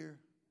in here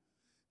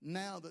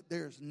now that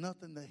there's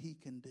nothing that he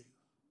can do.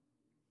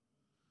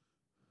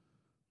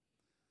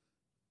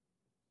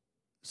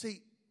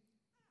 See,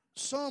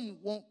 some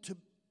want to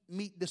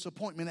meet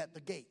disappointment at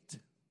the gate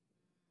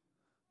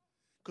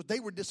because they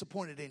were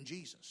disappointed in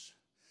Jesus.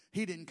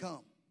 He didn't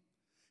come.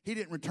 He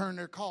didn't return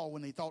their call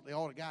when they thought they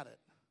ought to got it.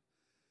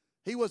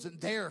 He wasn't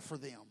there for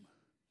them.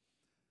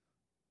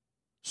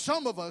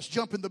 Some of us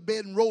jump in the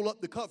bed and roll up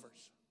the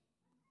covers.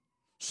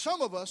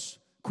 Some of us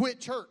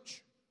quit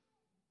church.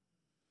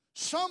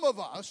 Some of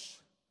us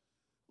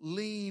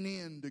lean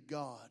into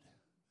God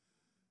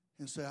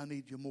and say, I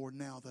need you more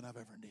now than I've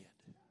ever did.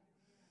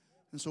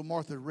 And so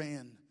Martha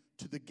ran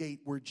to the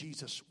gate where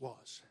Jesus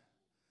was.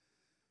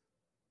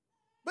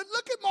 But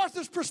look at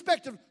Martha's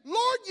perspective.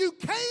 Lord, you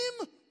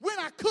came when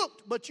I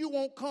cooked, but you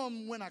won't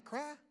come when I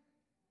cry.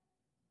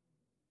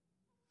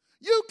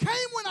 You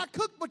came when I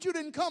cooked, but you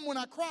didn't come when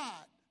I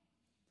cried.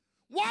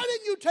 Why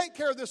didn't you take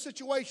care of this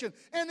situation?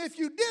 And if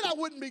you did, I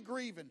wouldn't be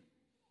grieving.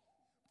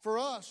 For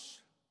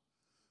us,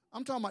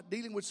 I'm talking about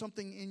dealing with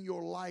something in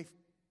your life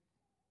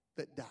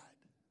that died.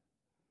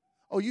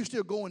 Oh, you're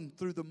still going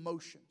through the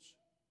motions.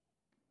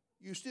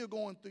 You're still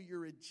going through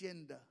your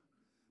agenda,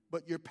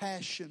 but your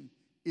passion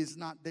is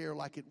not there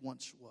like it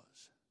once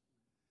was.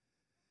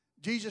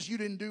 Jesus, you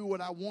didn't do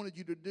what I wanted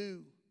you to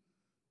do.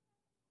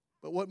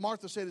 But what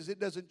Martha said is, it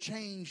doesn't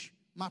change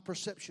my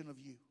perception of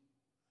you.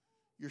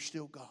 You're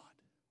still God.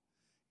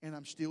 And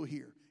I'm still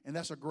here. And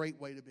that's a great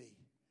way to be.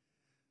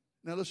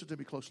 Now listen to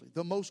me closely.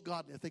 The most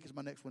godly, I think is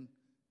my next one.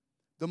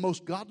 The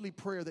most godly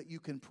prayer that you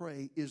can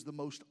pray is the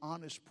most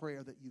honest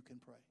prayer that you can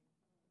pray.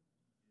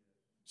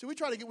 See, we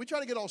try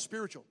to get all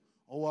spiritual.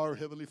 Oh, our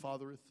heavenly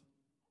Father,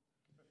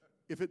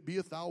 if it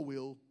beeth thy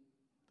will,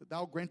 that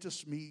thou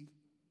grantest me,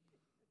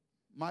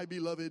 my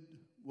beloved,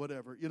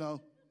 whatever, you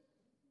know.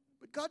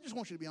 But God just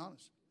wants you to be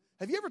honest.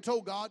 Have you ever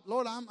told God,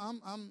 Lord, I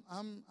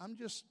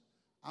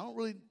don't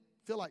really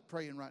feel like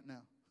praying right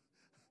now.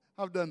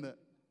 I've done that.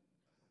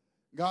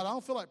 God, I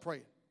don't feel like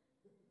praying.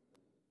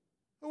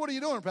 Well, what are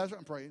you doing, Pastor?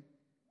 I'm praying.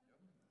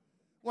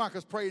 Why?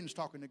 Because praying is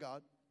talking to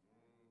God.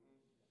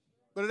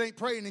 But it ain't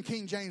praying in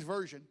King James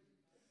Version.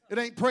 It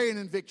ain't praying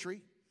in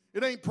victory.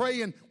 It ain't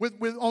praying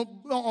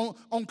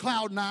on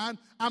cloud nine.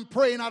 I'm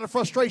praying out of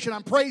frustration.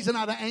 I'm praising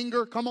out of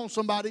anger. Come on,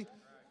 somebody.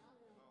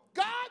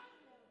 God,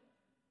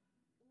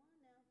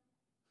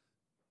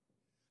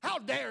 how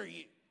dare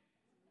you?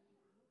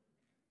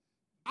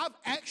 I've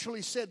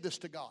actually said this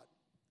to God.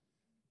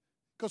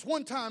 Because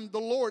one time the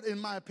Lord, in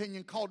my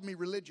opinion, called me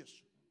religious.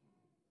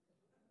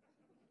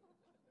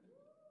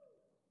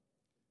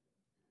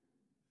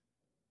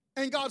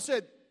 And God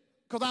said,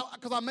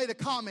 because I made a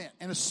comment,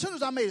 and as soon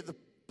as I made it, it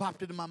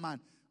popped into my mind.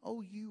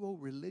 Oh, you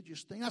old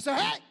religious thing. I said,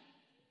 hey,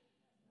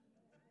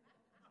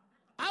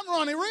 I'm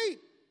Ronnie Reed.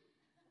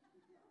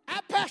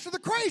 I pastor the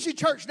crazy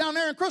church down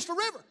there in Crystal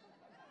River.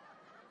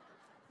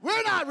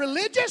 We're not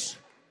religious.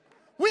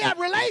 We have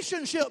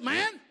relationship,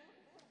 man.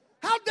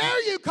 How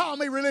dare you call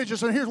me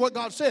religious? And here's what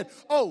God said.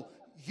 Oh,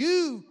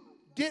 you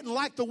didn't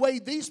like the way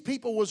these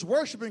people was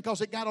worshiping because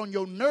it got on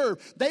your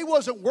nerve. They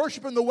wasn't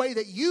worshiping the way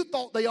that you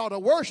thought they ought to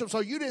worship, so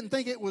you didn't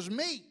think it was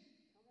me.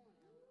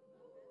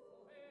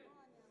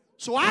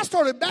 So I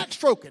started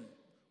backstroking.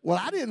 Well,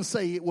 I didn't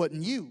say it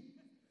wasn't you.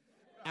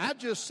 I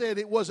just said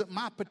it wasn't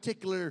my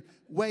particular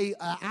way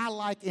I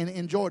like and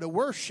enjoy to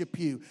worship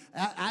you.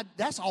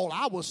 That's all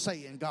I was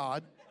saying,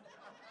 God.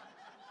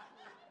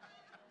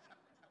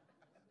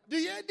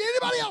 Did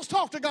anybody else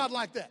talk to God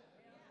like that?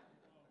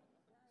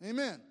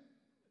 Amen.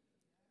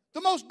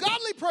 The most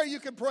godly prayer you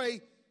can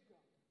pray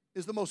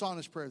is the most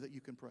honest prayer that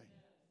you can pray.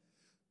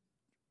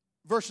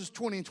 Verses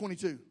 20 and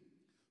 22.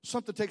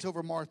 Something takes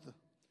over Martha.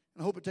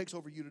 And I hope it takes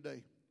over you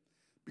today.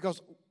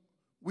 Because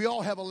we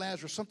all have a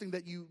Lazarus, something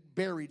that you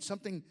buried,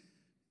 something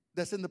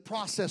that's in the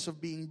process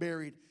of being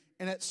buried.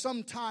 And at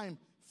some time,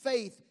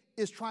 faith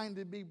is trying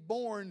to be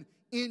born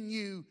in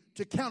you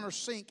to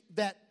countersink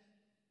that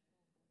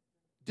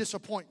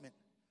disappointment.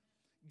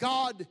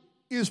 God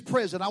is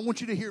present. I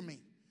want you to hear me.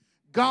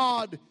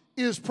 God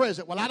is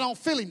present. Well, I don't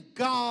feel him.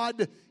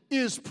 God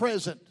is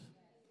present.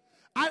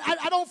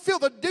 I don't feel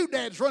the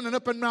doodads running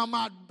up and down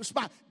my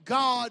spine.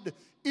 God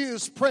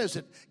is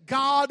present.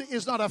 God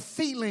is not a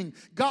feeling.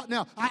 God,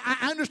 now,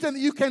 I understand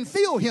that you can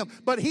feel him,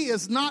 but he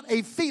is not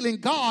a feeling.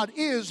 God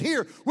is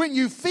here. When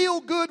you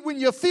feel good, when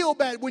you feel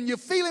bad, when you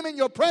feel him in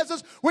your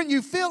presence, when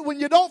you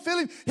don't feel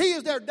him, he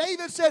is there.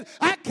 David said,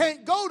 I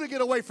can't go to get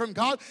away from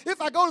God.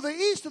 If I go to the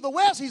east or the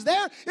west, he's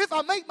there. If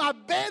I make my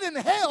bed in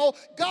hell,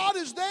 God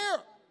is there.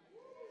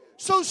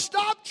 So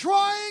stop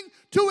trying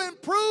to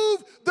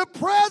improve the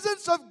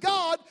presence of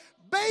God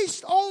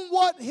based on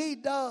what he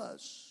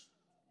does.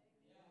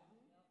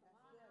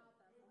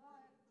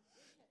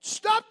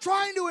 Stop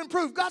trying to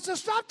improve. God says,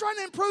 stop trying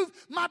to improve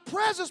my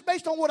presence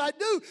based on what I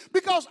do,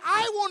 because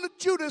I wanted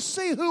you to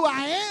see who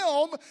I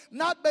am,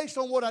 not based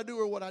on what I do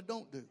or what I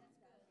don't do.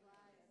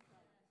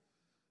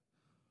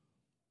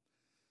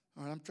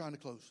 All right, I'm trying to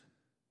close.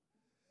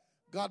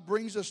 God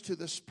brings us to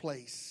this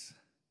place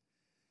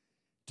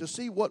to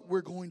see what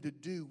we're going to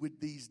do with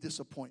these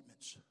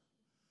disappointments.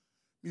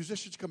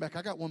 Musicians, come back.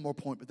 I got one more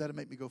point, but that'll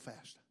make me go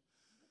fast.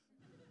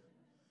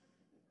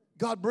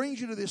 God brings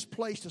you to this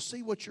place to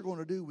see what you're going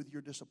to do with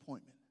your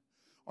disappointment.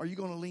 Are you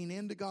going to lean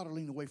into God or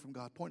lean away from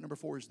God? Point number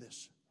 4 is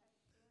this.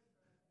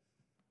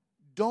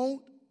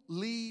 Don't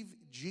leave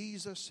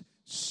Jesus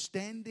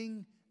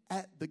standing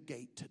at the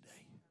gate today.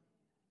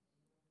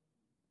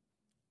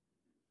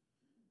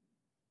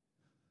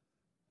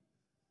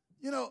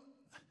 You know,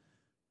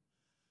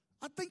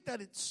 I think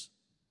that it's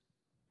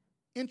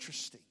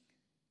interesting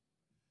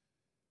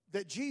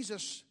that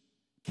Jesus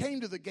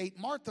came to the gate.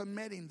 Martha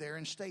met him there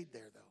and stayed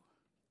there, though.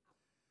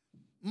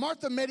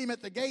 Martha met him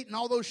at the gate, and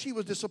although she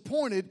was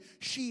disappointed,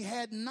 she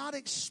had not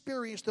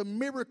experienced the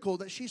miracle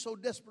that she so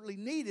desperately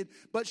needed,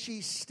 but she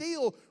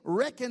still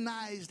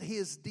recognized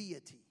his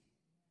deity,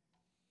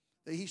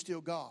 that he's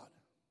still God.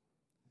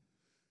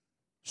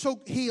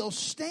 So He'll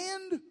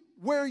stand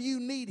where you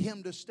need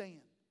Him to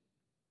stand.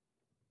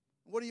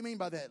 What do you mean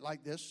by that?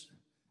 Like this?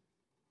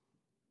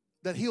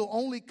 That He'll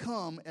only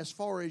come as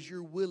far as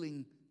you're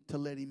willing to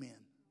let Him in.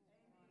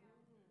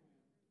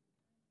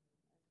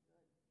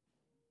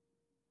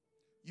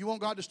 You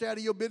want God to stay out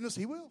of your business?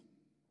 He will.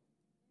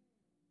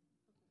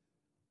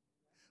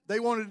 They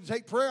wanted to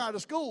take prayer out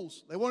of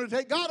schools. They wanted to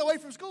take God away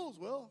from schools.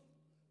 Well,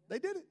 they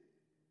did it.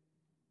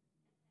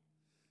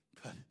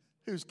 But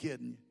who's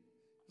kidding you?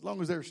 As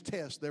long as there's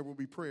tests, there will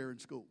be prayer in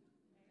school.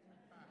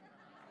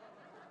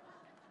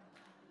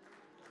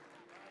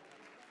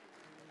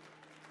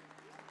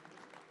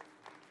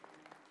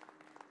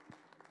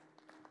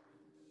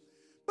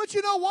 But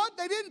you know what?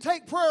 They didn't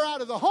take prayer out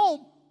of the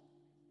home.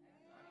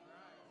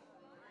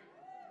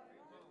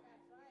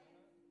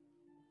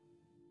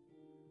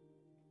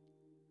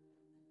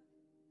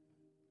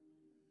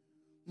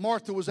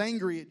 Martha was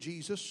angry at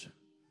Jesus,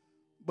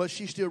 but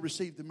she still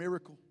received the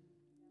miracle.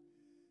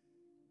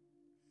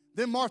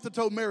 Then Martha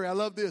told Mary, I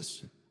love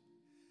this.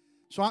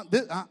 So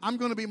I'm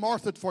going to be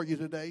Martha for you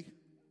today.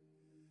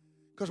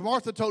 Because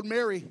Martha told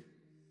Mary,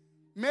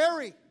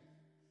 Mary,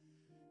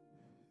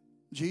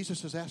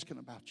 Jesus is asking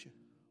about you.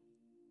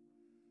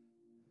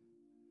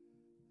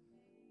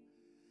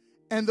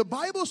 And the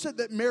Bible said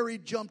that Mary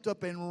jumped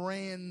up and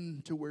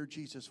ran to where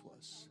Jesus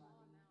was.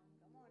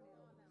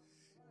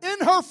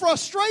 In her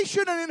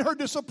frustration and in her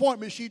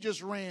disappointment, she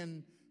just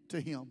ran to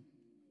Him.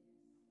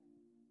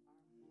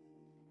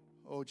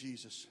 Oh,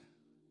 Jesus.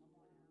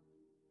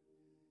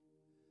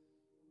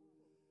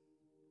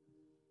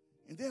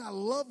 And then I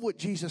love what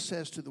Jesus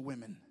says to the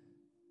women.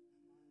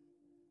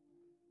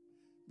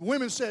 The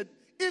women said,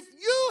 if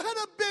you had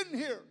have been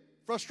here,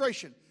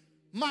 frustration,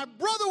 my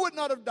brother would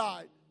not have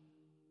died.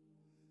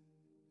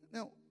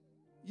 Now,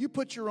 you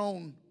put your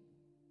own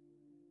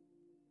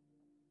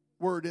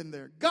word in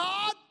there.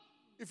 God,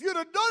 if you'd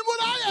have done what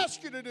I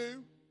asked you to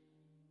do,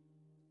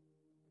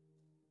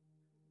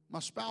 my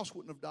spouse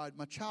wouldn't have died.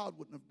 My child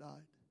wouldn't have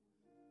died.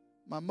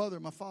 My mother,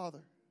 my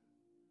father.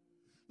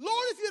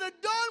 Lord, if you'd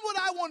have done what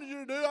I wanted you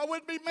to do, I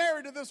wouldn't be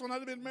married to this one. I'd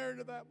have been married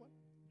to that one.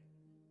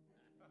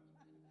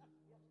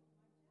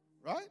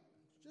 Right?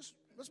 Just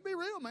let's be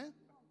real, man.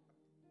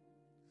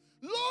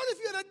 Lord, if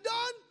you'd have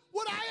done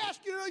what I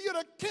asked you to do, you'd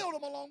have killed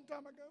him a long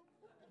time ago.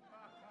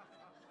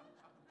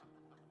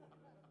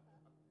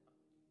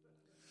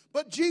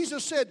 But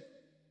Jesus said,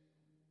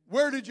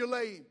 where did you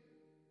lay him?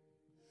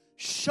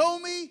 Show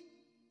me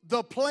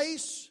the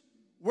place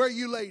where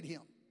you laid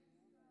him.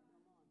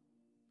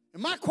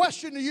 And my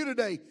question to you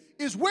today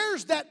is,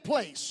 where's that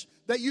place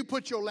that you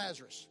put your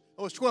Lazarus?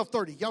 Oh, it's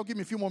 12:30. Y'all give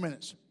me a few more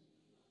minutes.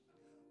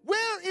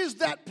 Where is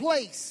that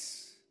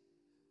place?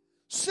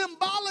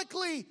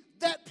 Symbolically,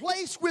 that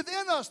place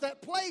within us,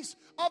 that place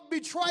of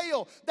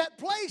betrayal, that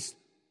place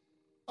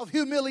of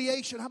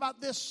humiliation. How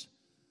about this?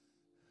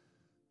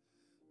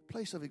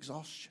 Place of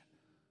exhaustion.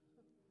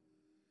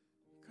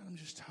 God, I'm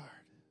just tired.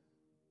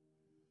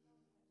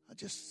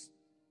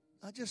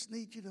 I just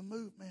need you to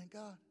move, man,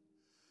 God.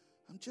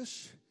 I'm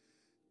just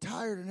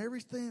tired, and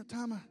every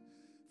time I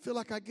feel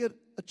like I get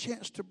a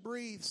chance to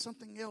breathe,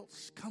 something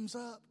else comes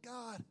up.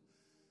 God,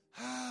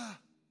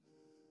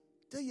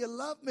 do you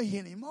love me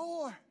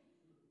anymore?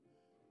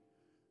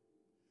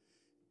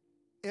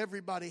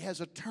 Everybody has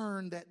a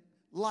turn that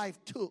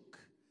life took,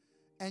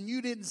 and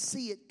you didn't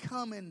see it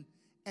coming,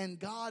 and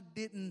God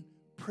didn't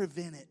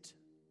prevent it.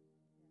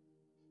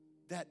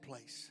 That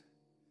place.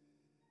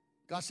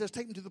 God says,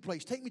 take me to the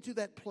place. Take me to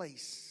that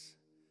place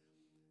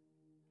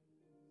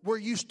where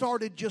you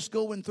started just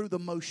going through the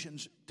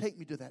motions. Take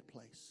me to that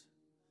place.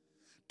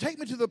 Take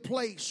me to the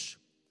place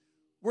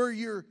where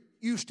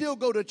you still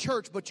go to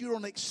church, but you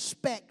don't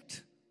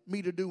expect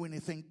me to do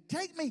anything.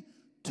 Take me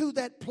to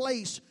that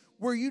place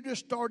where you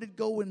just started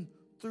going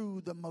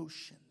through the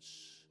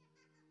motions.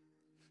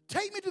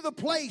 Take me to the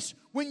place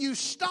when you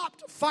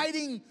stopped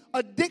fighting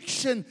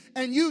addiction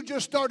and you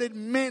just started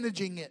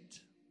managing it.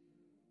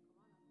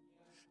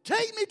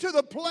 Take me to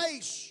the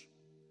place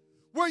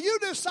where you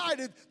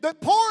decided that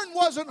porn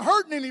wasn't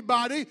hurting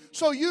anybody,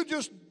 so you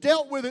just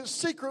dealt with it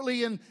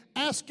secretly and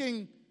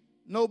asking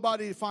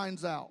nobody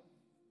finds out.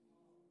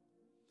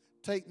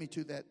 Take me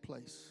to that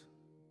place.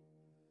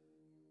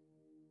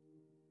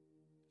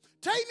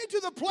 Take me to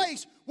the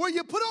place where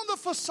you put on the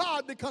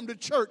facade to come to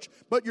church,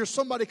 but you're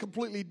somebody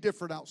completely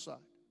different outside.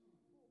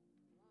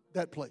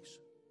 That place.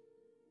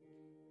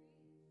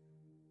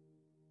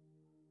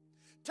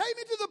 Take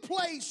me to the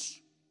place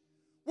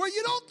where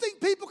you don't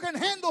think people can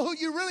handle who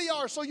you really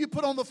are, so you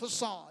put on the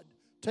facade.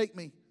 Take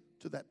me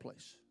to that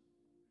place.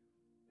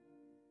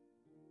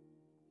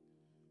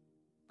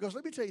 Because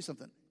let me tell you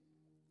something.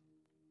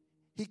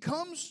 He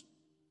comes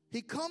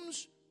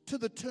to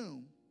the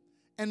tomb,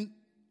 and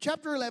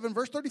chapter 11,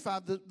 verse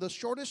 35, the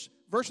shortest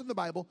verse in the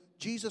Bible,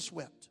 Jesus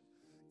wept.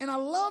 And I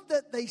love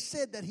that they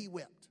said that he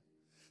wept.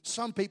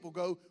 Some people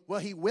go, well,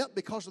 he wept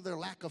because of their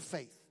lack of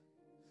faith.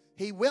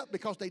 He wept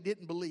because they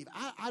didn't believe.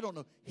 I don't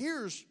know.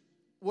 Here's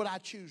what I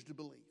choose to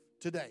believe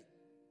today.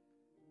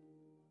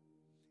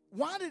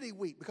 Why did he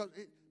weep?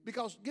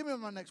 Because give me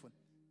my next one.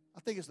 I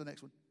think it's the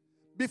next one.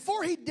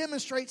 Before he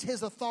demonstrates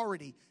his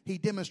authority, he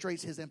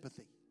demonstrates his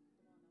empathy.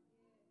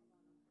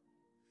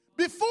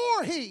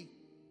 Before he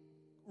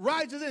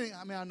rises in,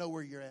 I know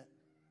where you're at.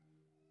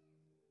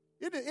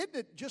 Isn't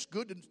it just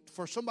good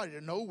for somebody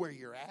to know where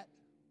you're at?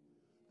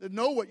 To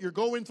know what you're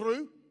going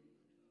through?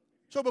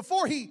 So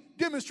before he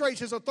demonstrates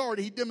his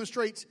authority, he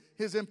demonstrates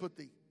his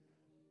empathy.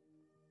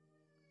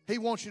 He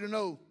wants you to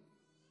know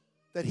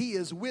that he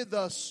is with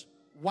us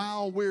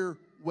while we're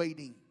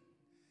waiting.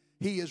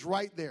 He is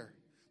right there.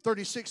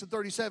 36 and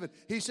 37.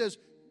 He said,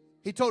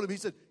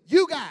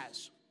 you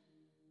guys.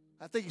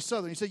 I think he's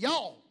Southern. He said,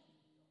 y'all,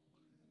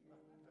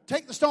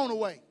 take the stone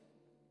away.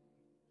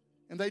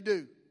 And they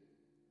do.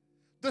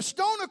 The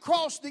stone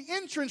across the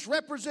entrance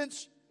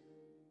represents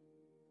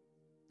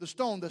the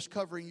stone that's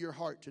covering your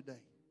heart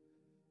today,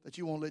 that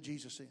you won't let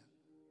Jesus in.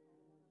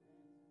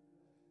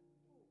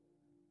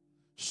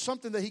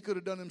 Something that he could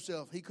have done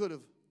himself. He could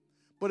have.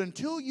 But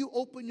until you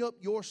open up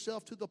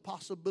yourself to the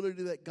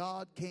possibility that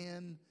God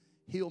can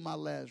heal my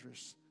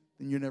Lazarus,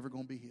 then you're never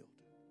going to be healed.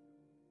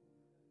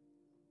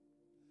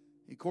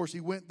 Of course, he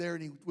went there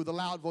and with a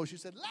loud voice, he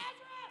said, Lazarus,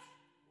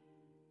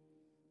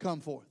 come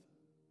forth.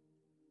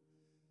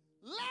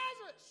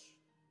 Lazarus,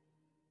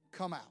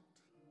 come out.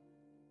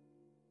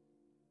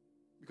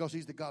 Because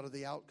he's the God of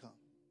the outcome.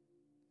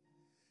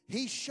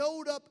 He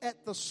showed up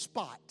at the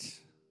spot.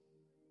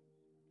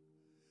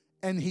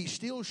 And he's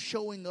still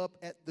showing up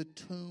at the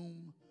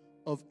tomb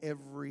of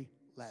every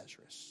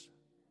Lazarus.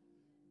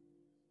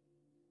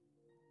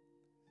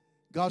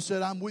 God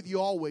said, I'm with you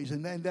always.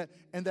 And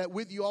that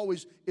with you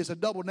always is a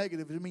double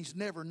negative. It means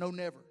never, no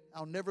never.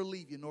 I'll never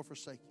leave you nor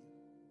forsake you.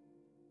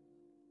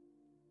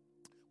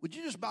 Would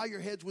you just bow your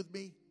heads with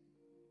me?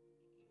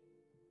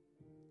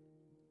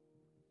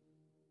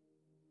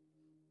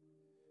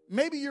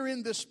 Maybe you're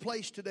in this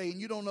place today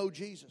and you don't know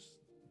Jesus.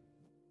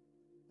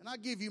 And I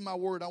give you my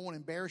word, I won't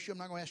embarrass you. I'm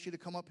not going to ask you to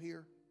come up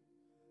here.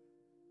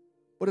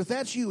 But if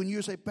that's you and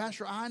you say,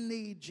 Pastor, I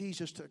need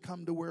Jesus to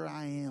come to where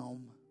I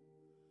am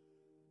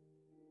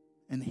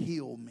and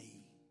heal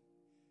me,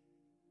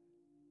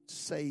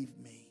 save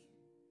me.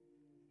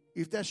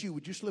 If that's you,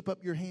 would you slip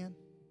up your hand?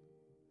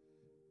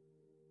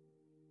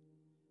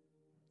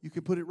 You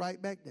can put it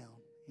right back down.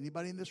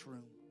 Anybody in this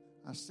room?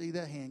 I see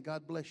that hand.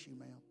 God bless you,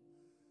 ma'am.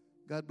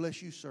 God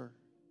bless you, sir.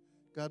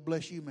 God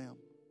bless you, ma'am.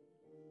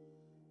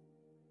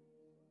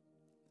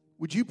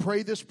 Would you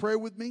pray this prayer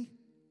with me?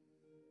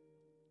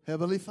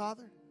 Heavenly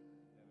Father,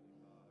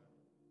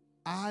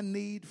 I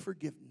need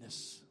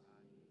forgiveness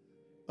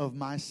of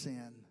my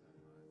sin.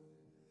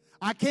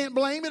 I can't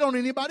blame it on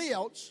anybody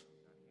else.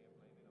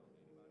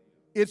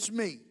 It's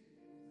me.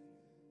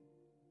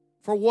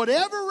 For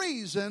whatever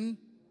reason,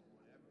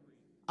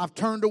 I've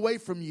turned away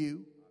from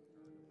you,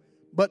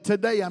 but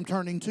today I'm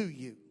turning to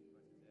you.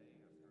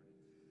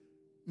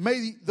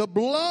 May the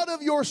blood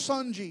of your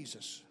Son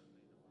Jesus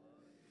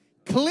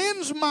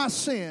cleanse my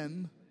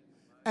sin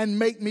and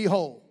make me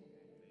whole.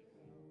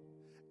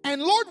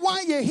 And Lord,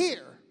 while you're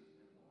here,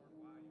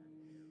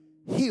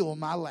 heal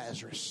my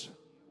Lazarus.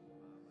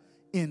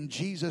 In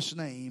Jesus'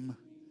 name,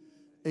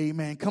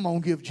 amen. Come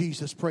on, give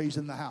Jesus praise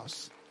in the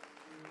house.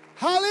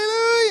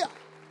 Hallelujah.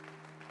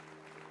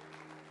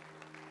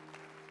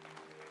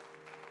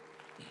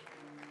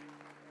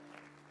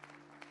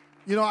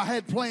 You know, I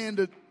had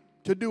planned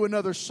to do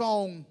another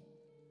song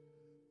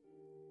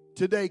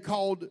today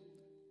called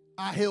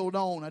I Held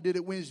On. I did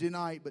it Wednesday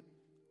night, but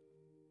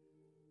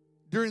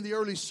during the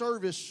early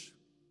service,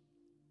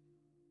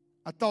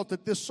 I thought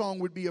that this song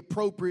would be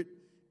appropriate,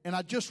 and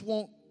I just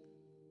want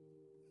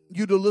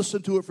you to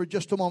listen to it for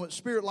just a moment.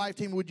 Spirit Life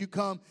Team, would you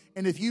come?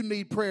 And if you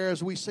need prayer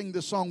as we sing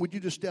this song, would you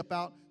just step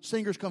out?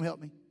 Singers, come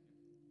help me.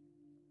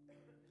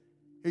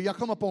 Here, y'all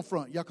come up on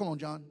front. Y'all come on,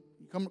 John.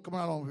 Come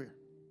out over here.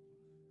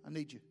 I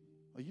need you.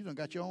 Oh, you done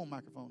got your own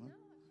microphone,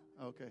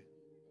 huh? Okay.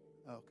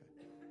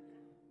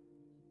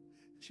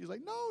 She's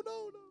like, no.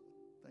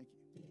 Thank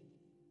you.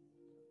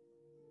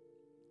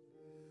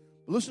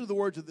 But listen to the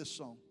words of this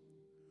song.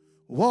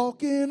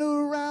 Walking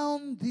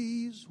around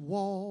these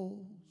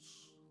walls,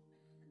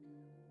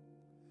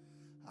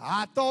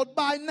 I thought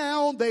by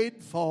now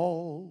they'd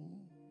fall.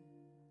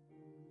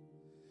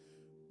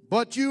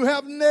 But you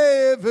have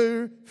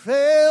never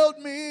failed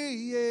me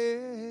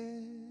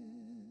yet.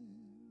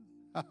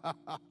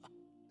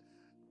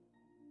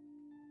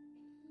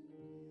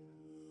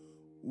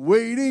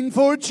 Waiting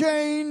for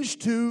change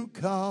to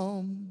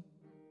come.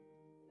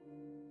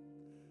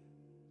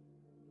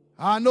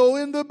 I know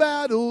in the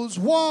battle's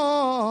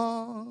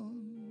won,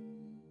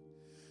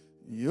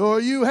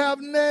 you have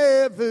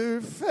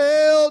never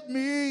failed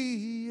me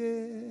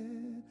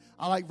yet.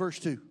 I like verse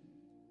 2.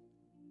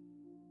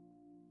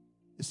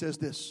 It says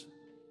this.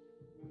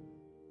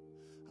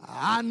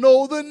 I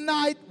know the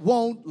night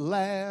won't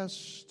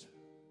last.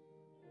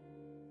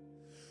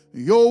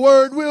 Your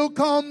word will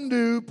come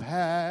to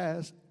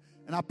pass.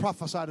 And I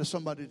prophesy to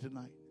somebody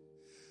tonight.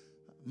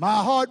 My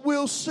heart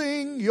will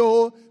sing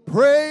your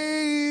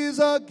praise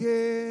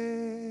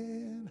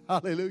again.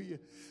 Hallelujah.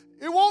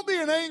 It won't be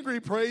an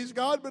angry praise,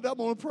 God, but I'm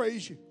going to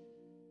praise you.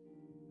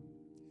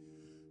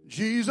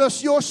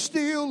 Jesus, you're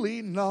still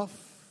enough.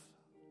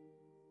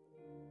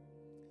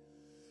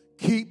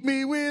 Keep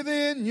me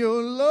within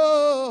your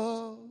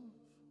love.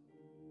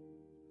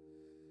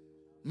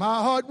 My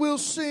heart will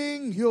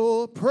sing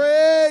your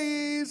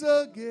praise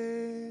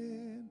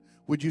again.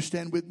 Would you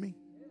stand with me?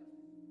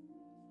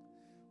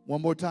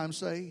 One more time,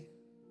 say,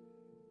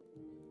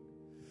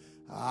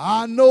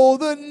 I know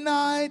the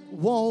night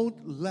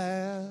won't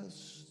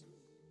last.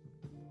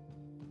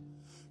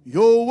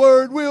 Your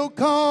word will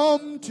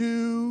come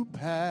to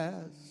pass.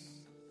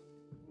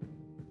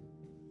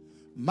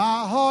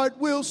 My heart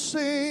will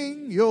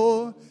sing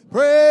your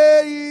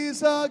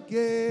praise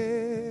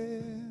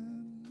again.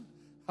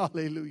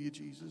 Hallelujah,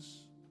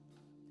 Jesus.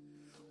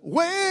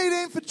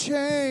 Waiting for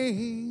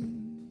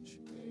change.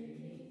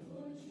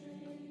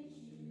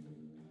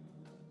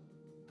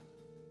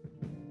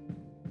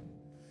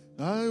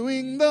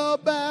 Knowing the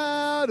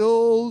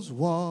battle's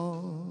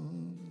won.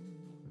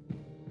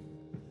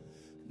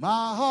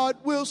 My heart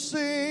will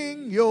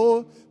sing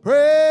your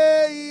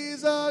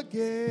praise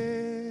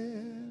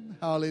again.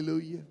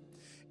 Hallelujah.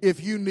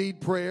 If you need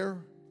prayer,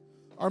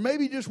 or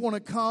maybe you just want to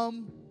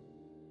come,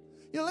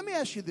 let me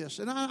ask you this.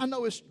 And I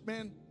know it's,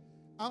 man,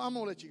 I'm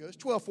going to let you go. It's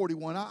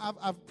 12:41.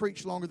 I've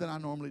preached longer than I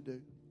normally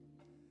do.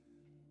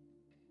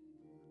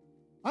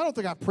 I don't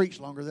think I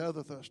preached longer. The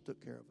other us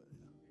took care of it.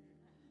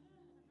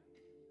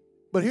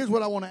 But here's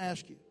what I want to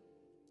ask you.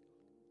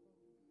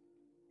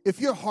 If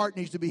your heart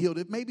needs to be healed,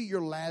 if maybe your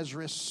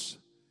Lazarus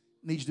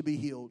needs to be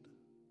healed,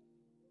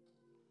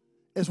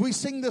 as we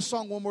sing this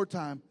song one more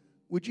time,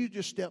 would you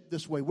just step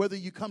this way? Whether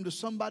you come to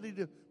somebody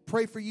to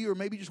pray for you or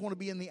maybe you just want to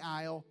be in the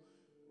aisle,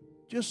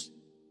 just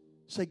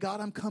say,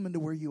 God, I'm coming to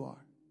where you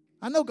are.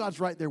 I know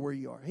God's right there where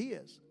you are. He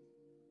is.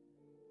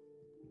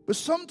 But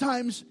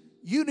sometimes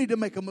you need to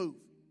make a move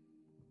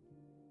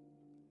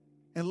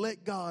and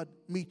let God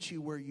meet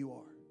you where you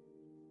are.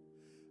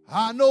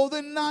 I know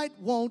the night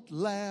won't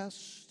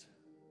last.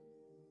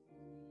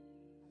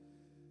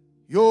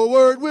 Your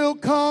word will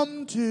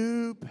come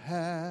to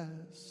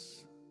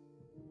pass.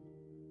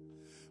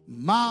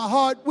 My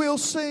heart will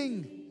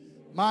sing.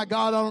 My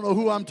God, I don't know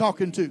who I'm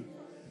talking to,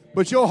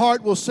 but your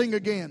heart will sing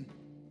again.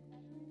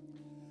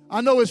 I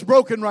know it's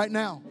broken right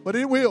now, but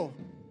it will.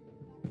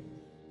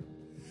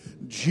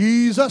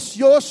 Jesus,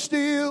 you're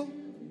still.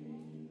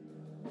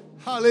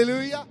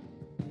 Hallelujah.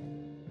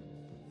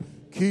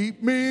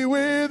 Keep me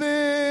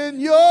within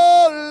your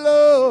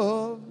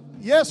love.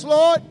 Yes,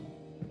 Lord.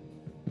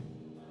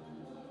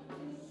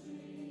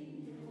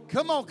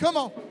 Come on, come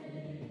on.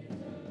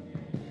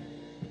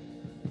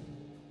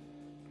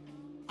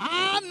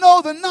 I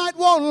know the night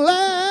won't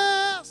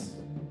last.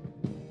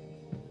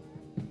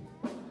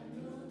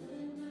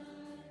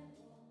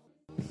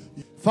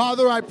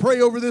 Father, I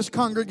pray over this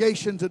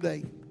congregation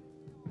today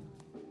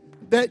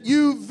that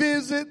you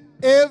visit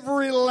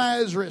every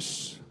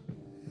Lazarus.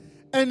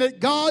 And that,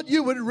 God,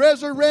 you would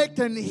resurrect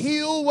and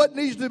heal what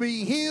needs to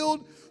be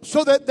healed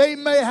so that they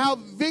may have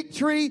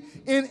victory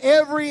in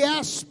every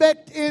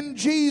aspect in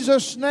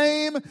Jesus'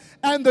 name.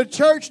 And the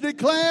church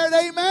declared,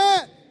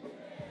 amen.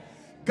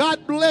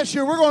 God bless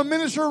you. We're going to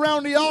minister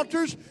around the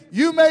altars.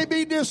 You may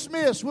be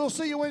dismissed. We'll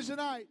see you Wednesday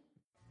night.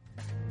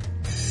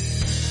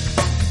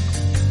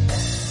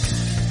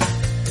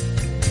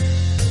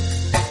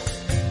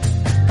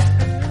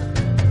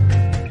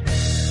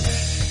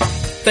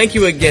 Thank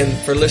you again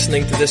for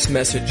listening to this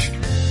message.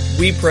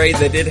 We pray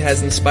that it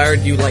has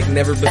inspired you like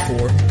never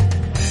before.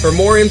 For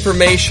more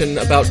information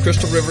about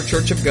Crystal River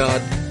Church of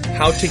God,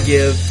 how to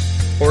give,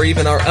 or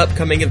even our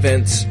upcoming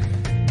events,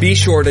 be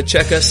sure to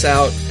check us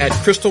out at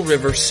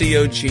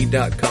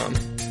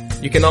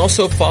crystalrivercog.com. You can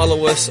also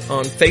follow us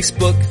on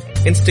Facebook,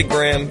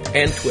 Instagram,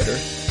 and Twitter.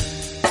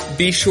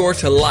 Be sure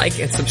to like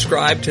and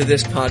subscribe to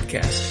this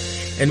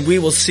podcast, and we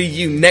will see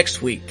you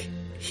next week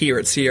here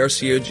at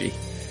CRCOG.